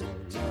cold,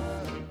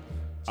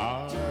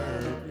 I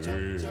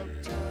agree.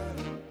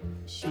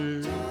 She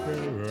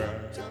can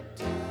laugh,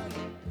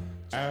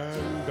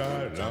 and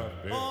I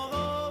love it.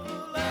 Although the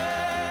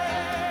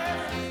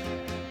laughs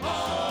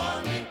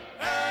on me,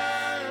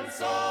 and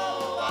so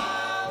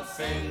I'll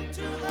sing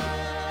to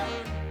her,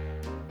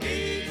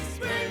 each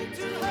spring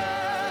to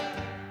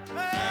her,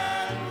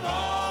 and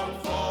long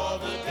for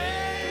the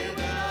day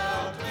when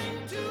I'll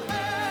cling to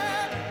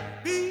her.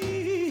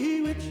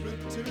 Bewitched,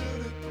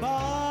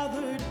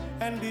 bothered,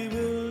 and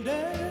bewildered.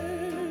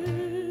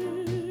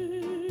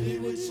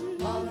 Bewitched,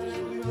 bothered,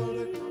 and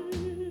bewildered.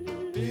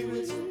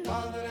 Bewitched,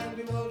 bothered, and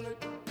bewildered.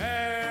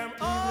 Am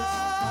I?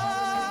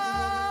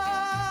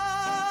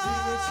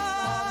 Bewitched,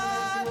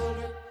 bothered, and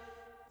bewildered.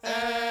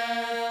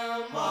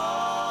 Am I?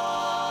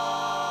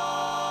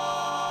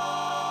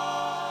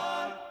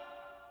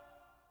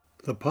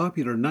 The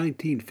popular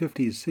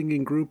 1950s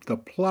singing group The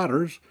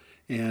Platters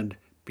and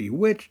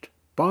Bewitched,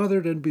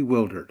 Bothered, and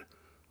Bewildered,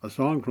 a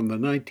song from the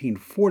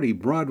 1940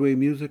 Broadway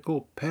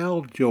musical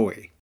Pal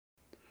Joey.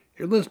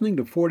 You're listening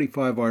to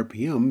 45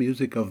 RPM,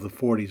 music of the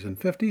 40s and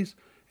 50s,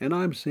 and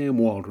I'm Sam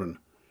Waldron.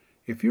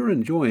 If you're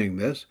enjoying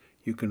this,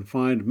 you can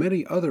find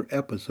many other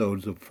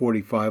episodes of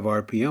 45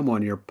 RPM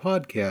on your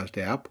podcast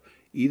app,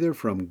 either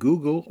from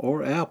Google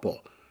or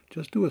Apple.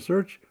 Just do a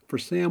search for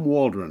Sam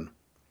Waldron.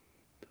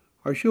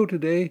 Our show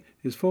today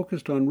is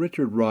focused on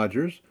Richard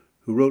Rodgers,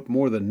 who wrote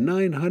more than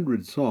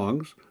 900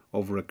 songs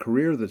over a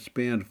career that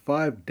spanned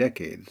 5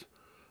 decades.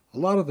 A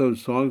lot of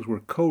those songs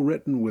were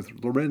co-written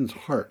with Lorenz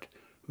Hart,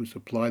 who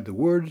supplied the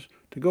words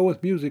to go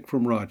with music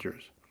from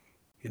Rodgers.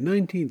 In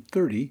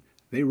 1930,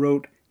 they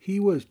wrote He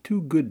Was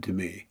Too Good to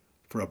Me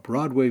for a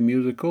Broadway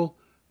musical,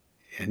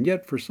 and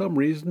yet for some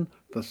reason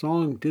the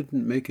song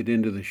didn't make it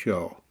into the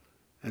show.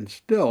 And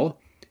still,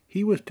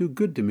 He Was Too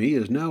Good to Me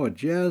is now a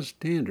jazz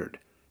standard,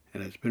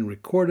 and it's been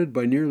recorded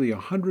by nearly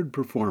 100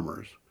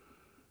 performers.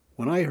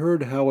 When I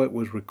heard how it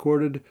was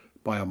recorded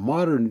by a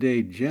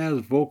modern-day jazz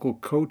vocal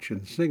coach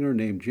and singer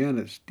named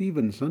Janet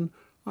Stevenson,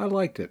 I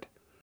liked it.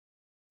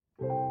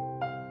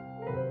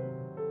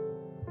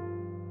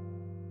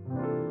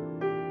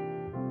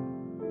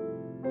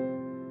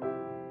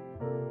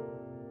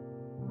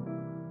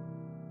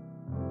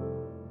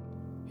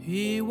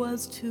 He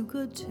was too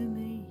good to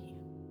me.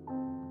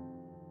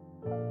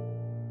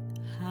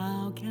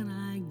 How can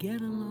I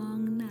get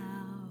along now?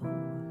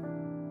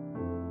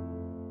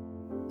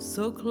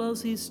 So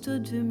close he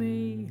stood to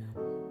me.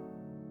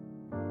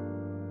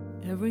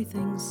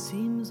 Everything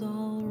seems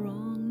all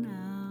wrong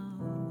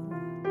now.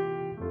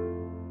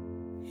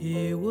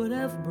 he would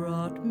have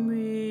brought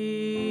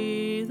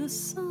me the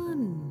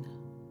sun,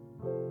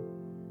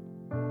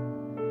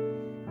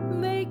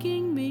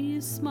 making me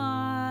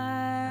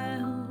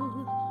smile.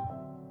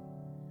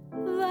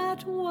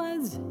 That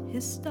was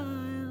his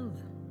style.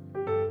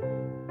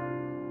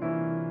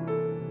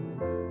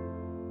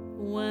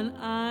 When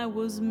I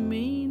was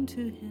mean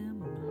to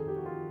him,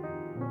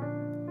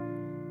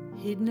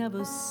 he'd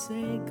never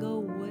say, "Go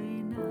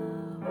away now."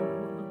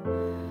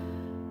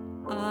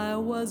 I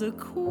was a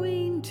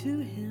queen to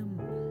him.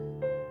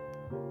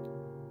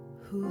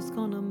 Who's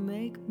gonna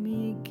make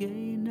me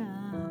gay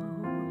now?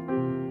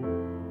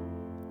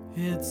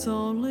 It's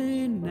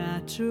only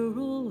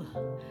natural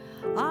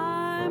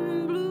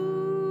I'm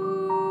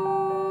blue.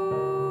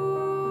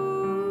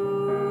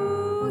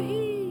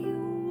 He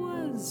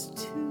was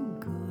too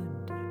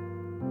good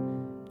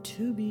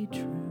to be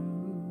true.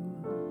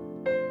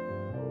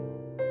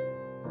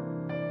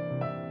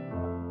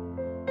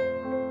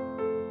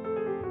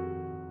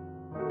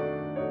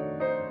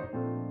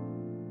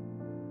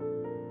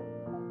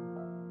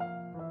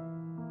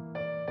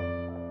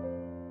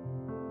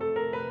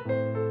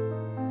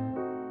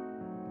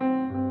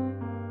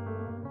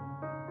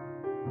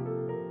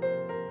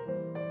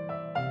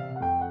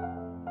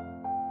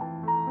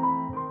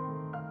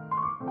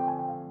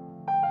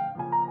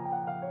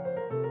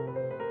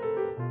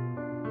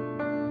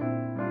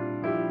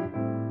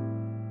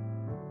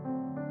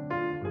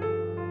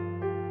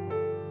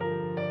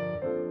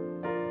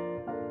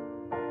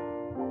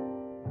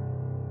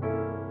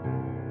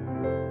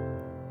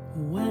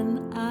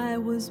 When I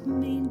was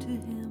mean to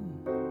him,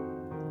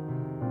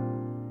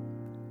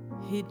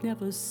 he'd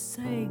never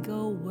say,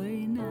 "Go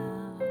away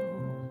now."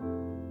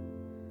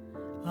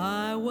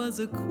 I was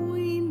a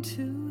queen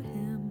to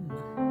him.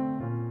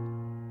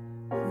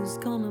 Who's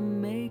gonna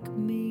make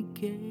me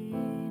gay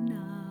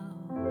now?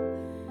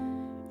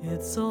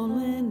 It's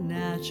only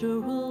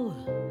natural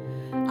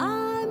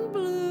I'm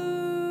blue.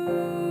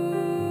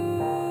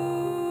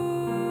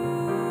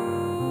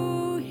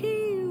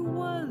 He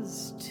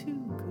was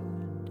too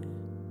good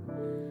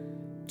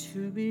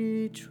to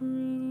be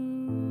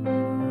true.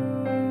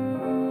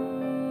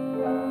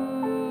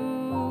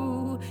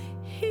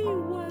 He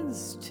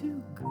was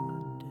too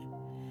good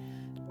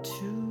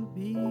to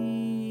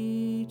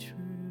be true.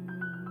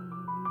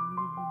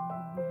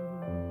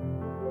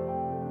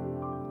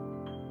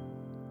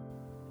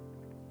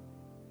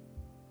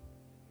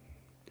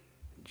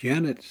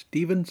 Janet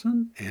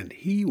Stevenson and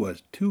He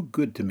Was Too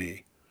Good to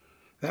Me.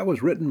 That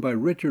was written by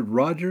Richard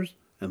Rodgers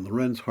and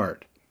Lorenz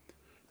Hart.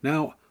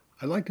 Now,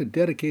 I'd like to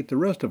dedicate the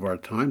rest of our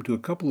time to a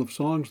couple of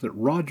songs that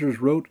Rodgers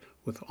wrote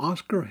with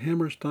Oscar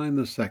Hammerstein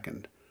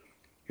II.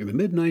 In the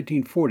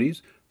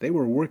mid-1940s, they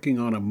were working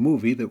on a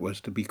movie that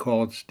was to be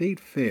called State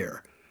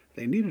Fair.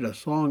 They needed a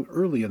song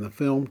early in the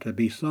film to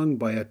be sung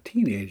by a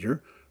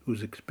teenager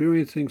who's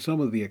experiencing some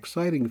of the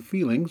exciting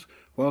feelings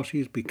while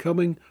she's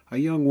becoming a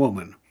young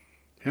woman.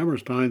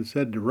 Hammerstein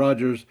said to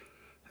Rodgers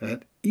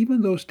that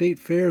even though state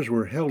fairs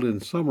were held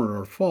in summer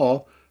or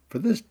fall, for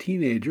this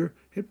teenager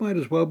it might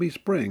as well be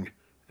spring.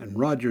 And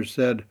Rodgers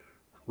said,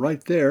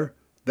 "Right there,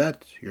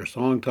 that's your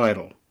song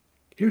title."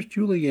 Here's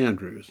Julie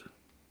Andrews.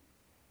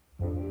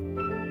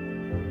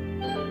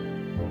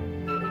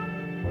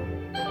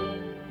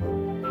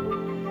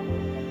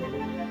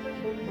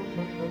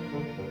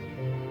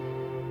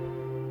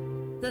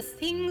 The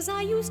things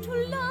I used to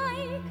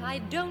like, I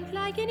don't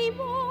like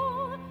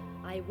anymore.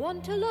 I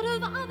want a lot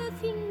of other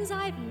things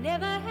I've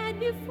never had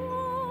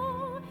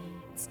before.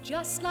 It's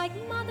just like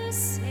Mother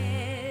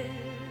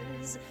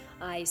says,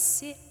 I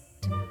sit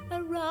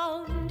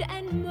around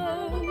and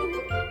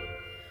moan,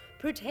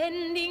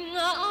 pretending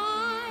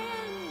I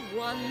am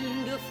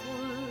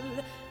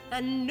wonderful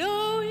and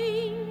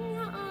knowing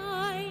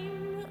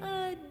I'm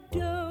a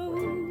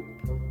dope.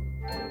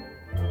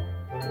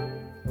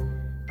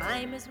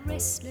 I'm as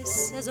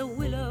restless as a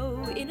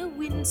willow in a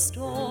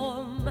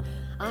windstorm.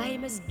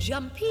 I'm as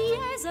jumpy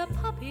as a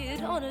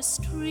puppet on a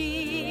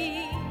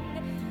string.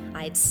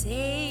 I'd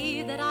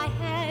say that I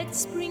had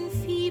spring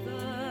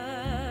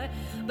fever,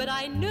 but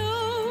I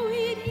know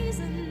it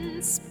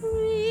isn't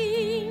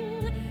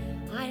spring.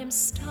 I am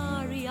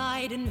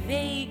starry-eyed and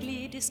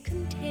vaguely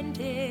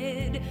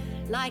discontented,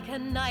 like a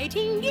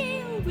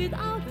nightingale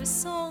without a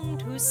song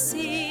to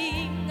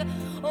sing.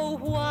 Oh,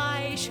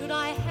 why should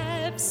I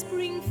have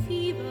spring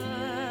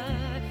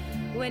fever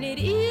when it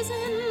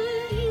isn't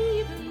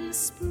even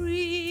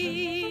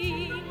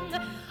spring?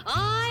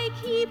 I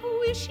keep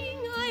wishing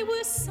I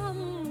were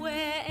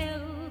somewhere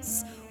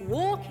else,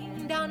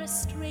 walking down a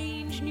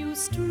strange new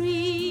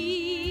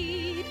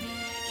street,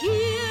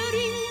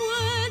 hearing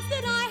words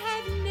that I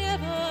have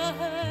never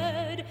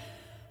heard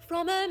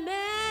from a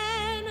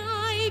man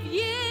I've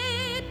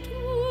yet to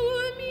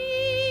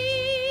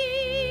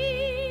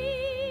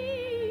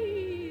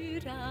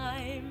meet.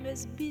 I'm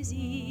as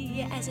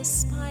busy as a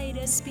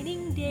spider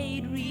spinning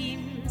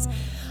daydreams.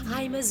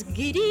 I'm as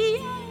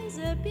giddy as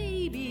a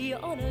baby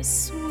on a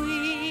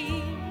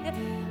swing.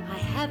 I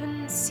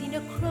haven't seen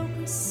a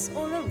crocus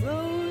or a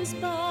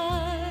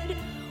rosebud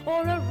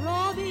or a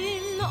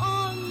robin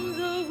on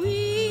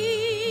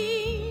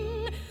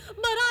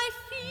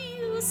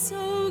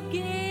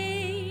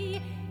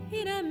gay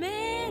in a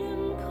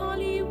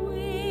melancholy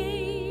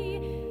way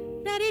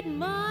that it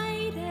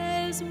might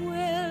as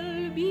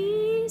well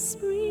be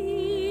spring.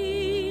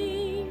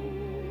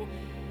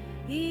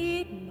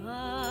 It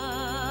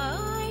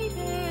might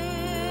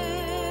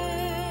as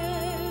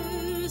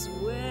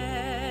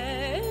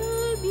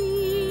well be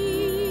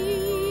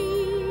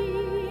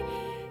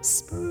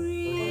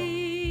spring.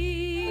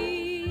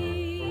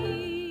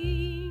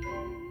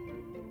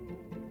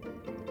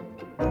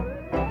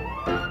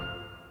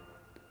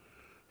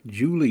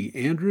 Julie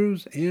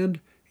Andrews and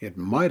It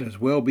Might As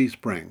Well Be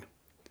Spring.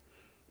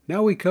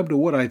 Now we come to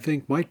what I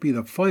think might be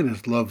the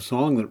finest love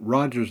song that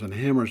Rodgers and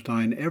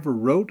Hammerstein ever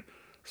wrote,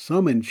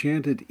 Some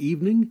Enchanted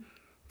Evening,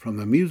 from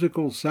the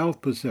musical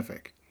South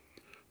Pacific.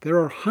 There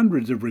are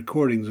hundreds of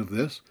recordings of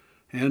this,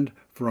 and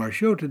for our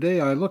show today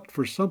I looked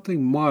for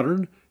something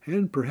modern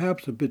and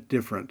perhaps a bit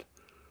different.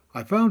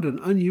 I found an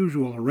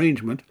unusual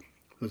arrangement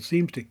that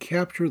seems to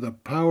capture the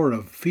power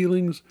of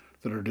feelings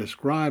that are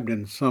described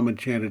in Some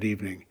Enchanted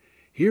Evening.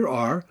 Here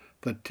are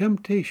The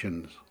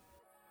Temptations.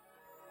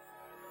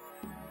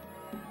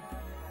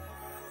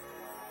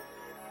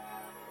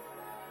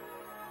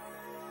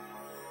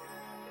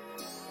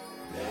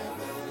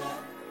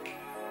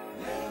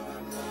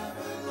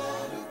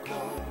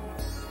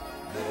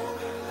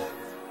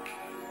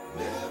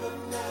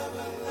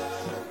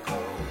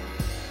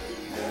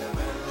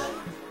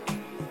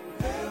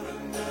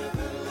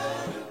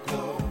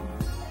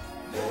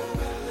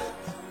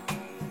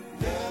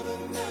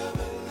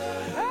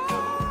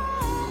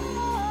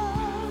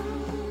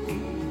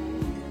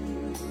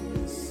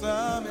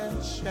 Some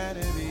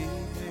enchanted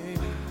evening,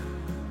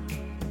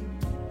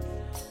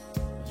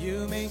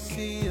 you may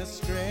see a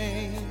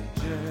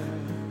stranger.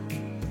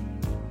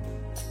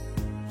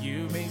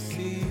 You may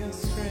see a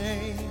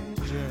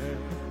stranger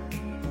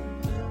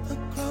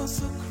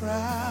across a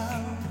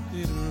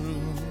crowded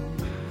room,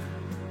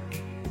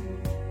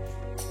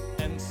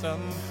 and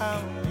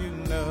somehow you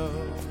know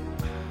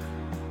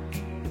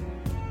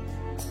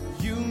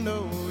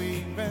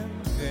even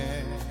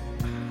then,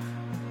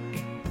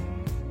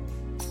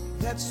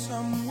 that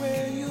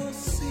somewhere you'll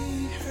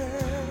see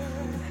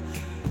her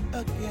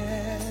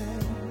again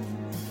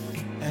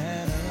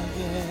and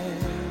again.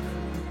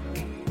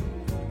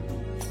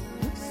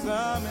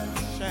 Some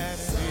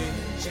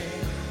enchanted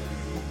evening,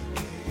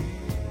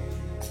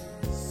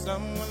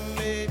 someone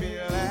may be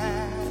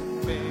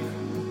laughing.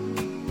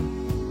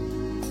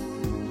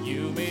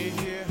 You may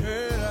hear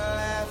her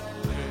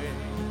laughing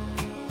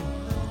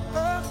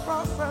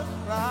across a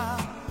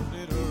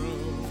crowded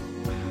room,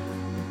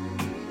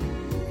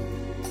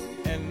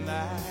 and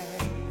night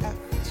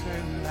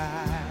after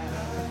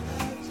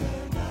night,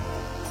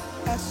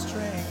 as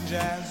strange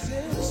as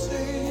it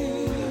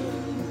seems,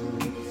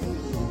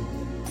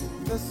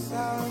 the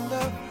sound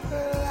of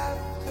her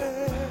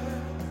laughter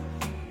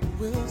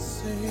will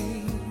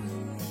sing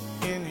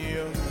in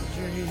your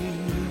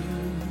dreams.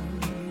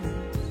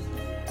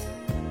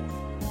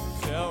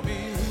 Tell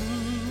me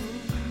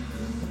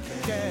who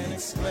can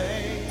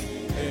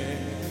explain it?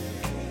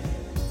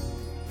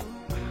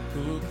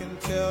 Who can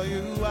tell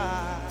you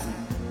why?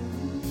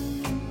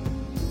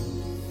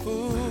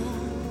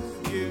 Fools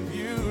give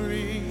you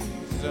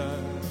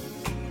reasons,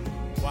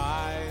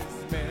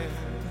 wise men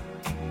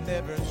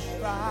never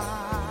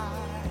try.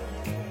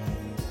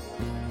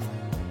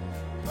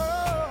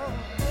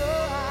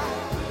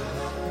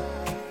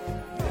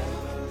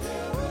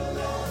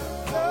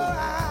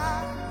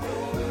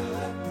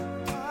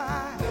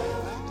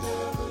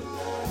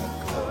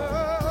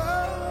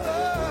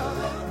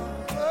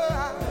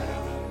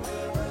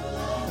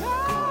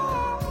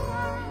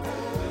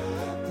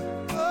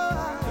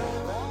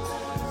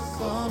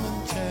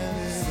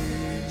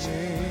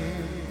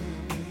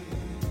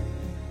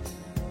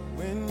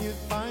 When you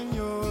find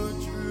your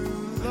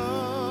true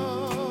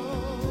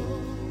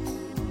love,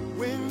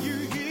 when you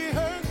hear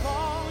her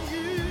call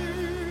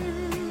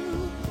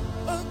you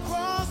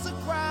across a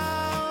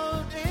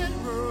crowded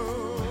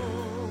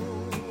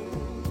road,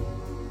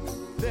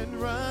 then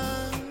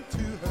run to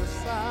her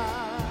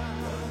side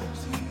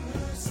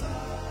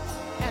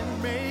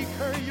and make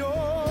her your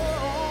own,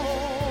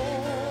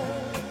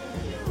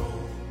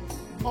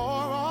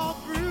 or all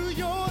through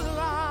your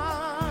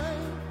life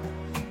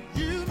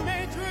you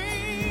may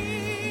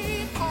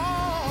dream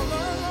all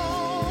alone.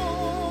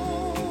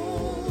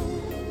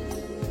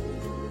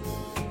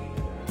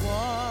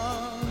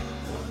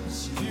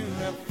 Once you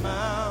have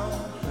found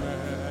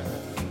her,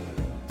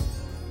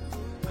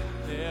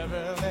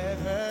 never let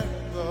her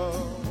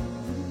go.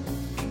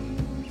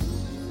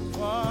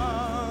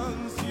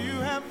 Once you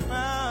have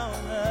found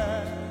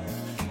her,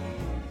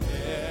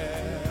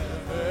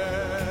 never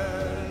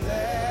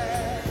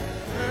let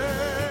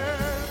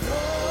her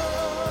go.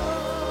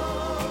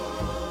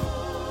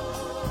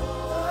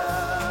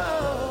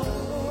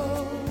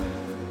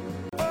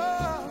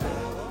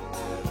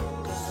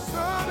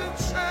 Some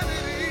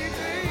enchanted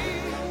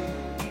evening,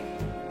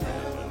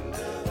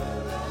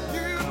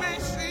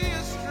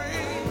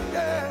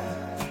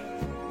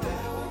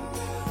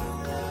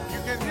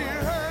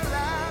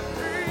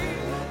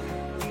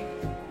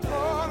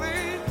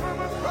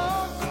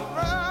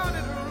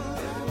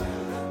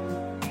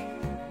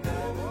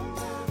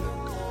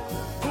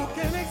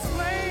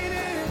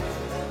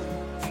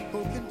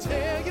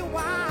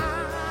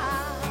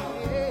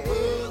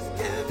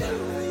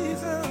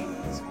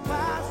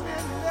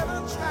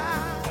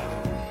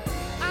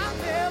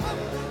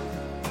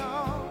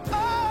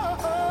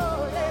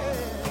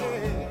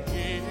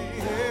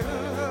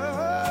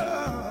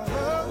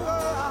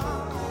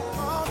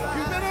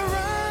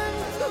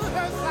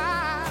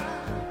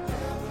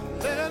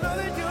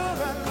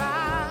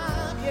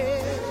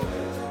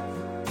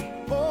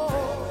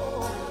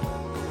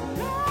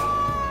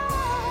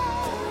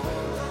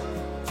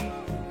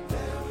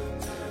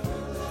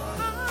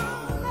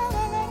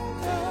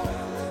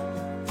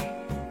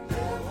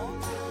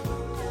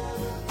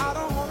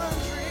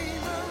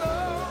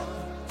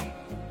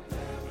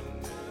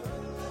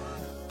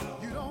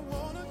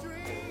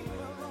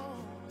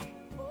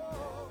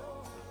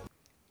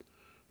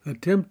 The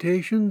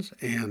Temptations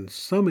and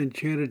Some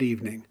Enchanted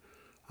Evening,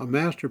 a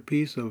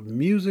masterpiece of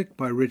music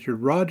by Richard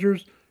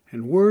Rodgers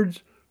and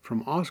words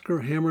from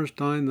Oscar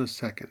Hammerstein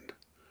II.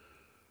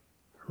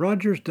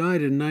 Rodgers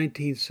died in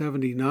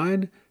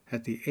 1979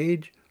 at the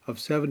age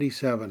of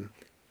 77.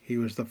 He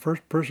was the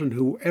first person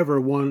who ever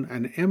won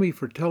an Emmy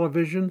for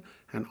television,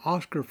 an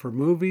Oscar for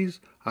movies,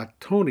 a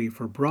Tony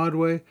for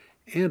Broadway,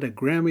 and a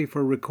Grammy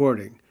for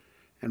recording.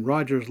 And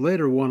Rodgers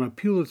later won a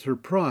Pulitzer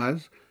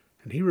Prize,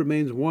 and he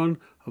remains one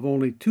of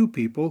only 2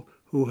 people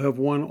who have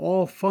won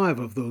all 5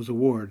 of those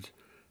awards.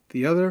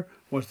 The other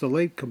was the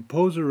late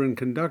composer and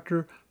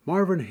conductor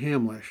Marvin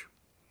Hamlisch.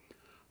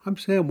 I'm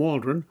Sam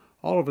Waldron.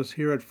 All of us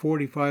here at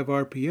 45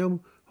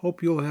 RPM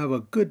hope you'll have a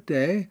good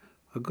day,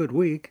 a good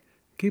week.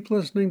 Keep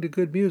listening to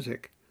good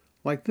music,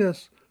 like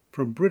this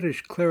from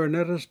British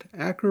clarinetist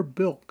Acker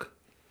Bilk.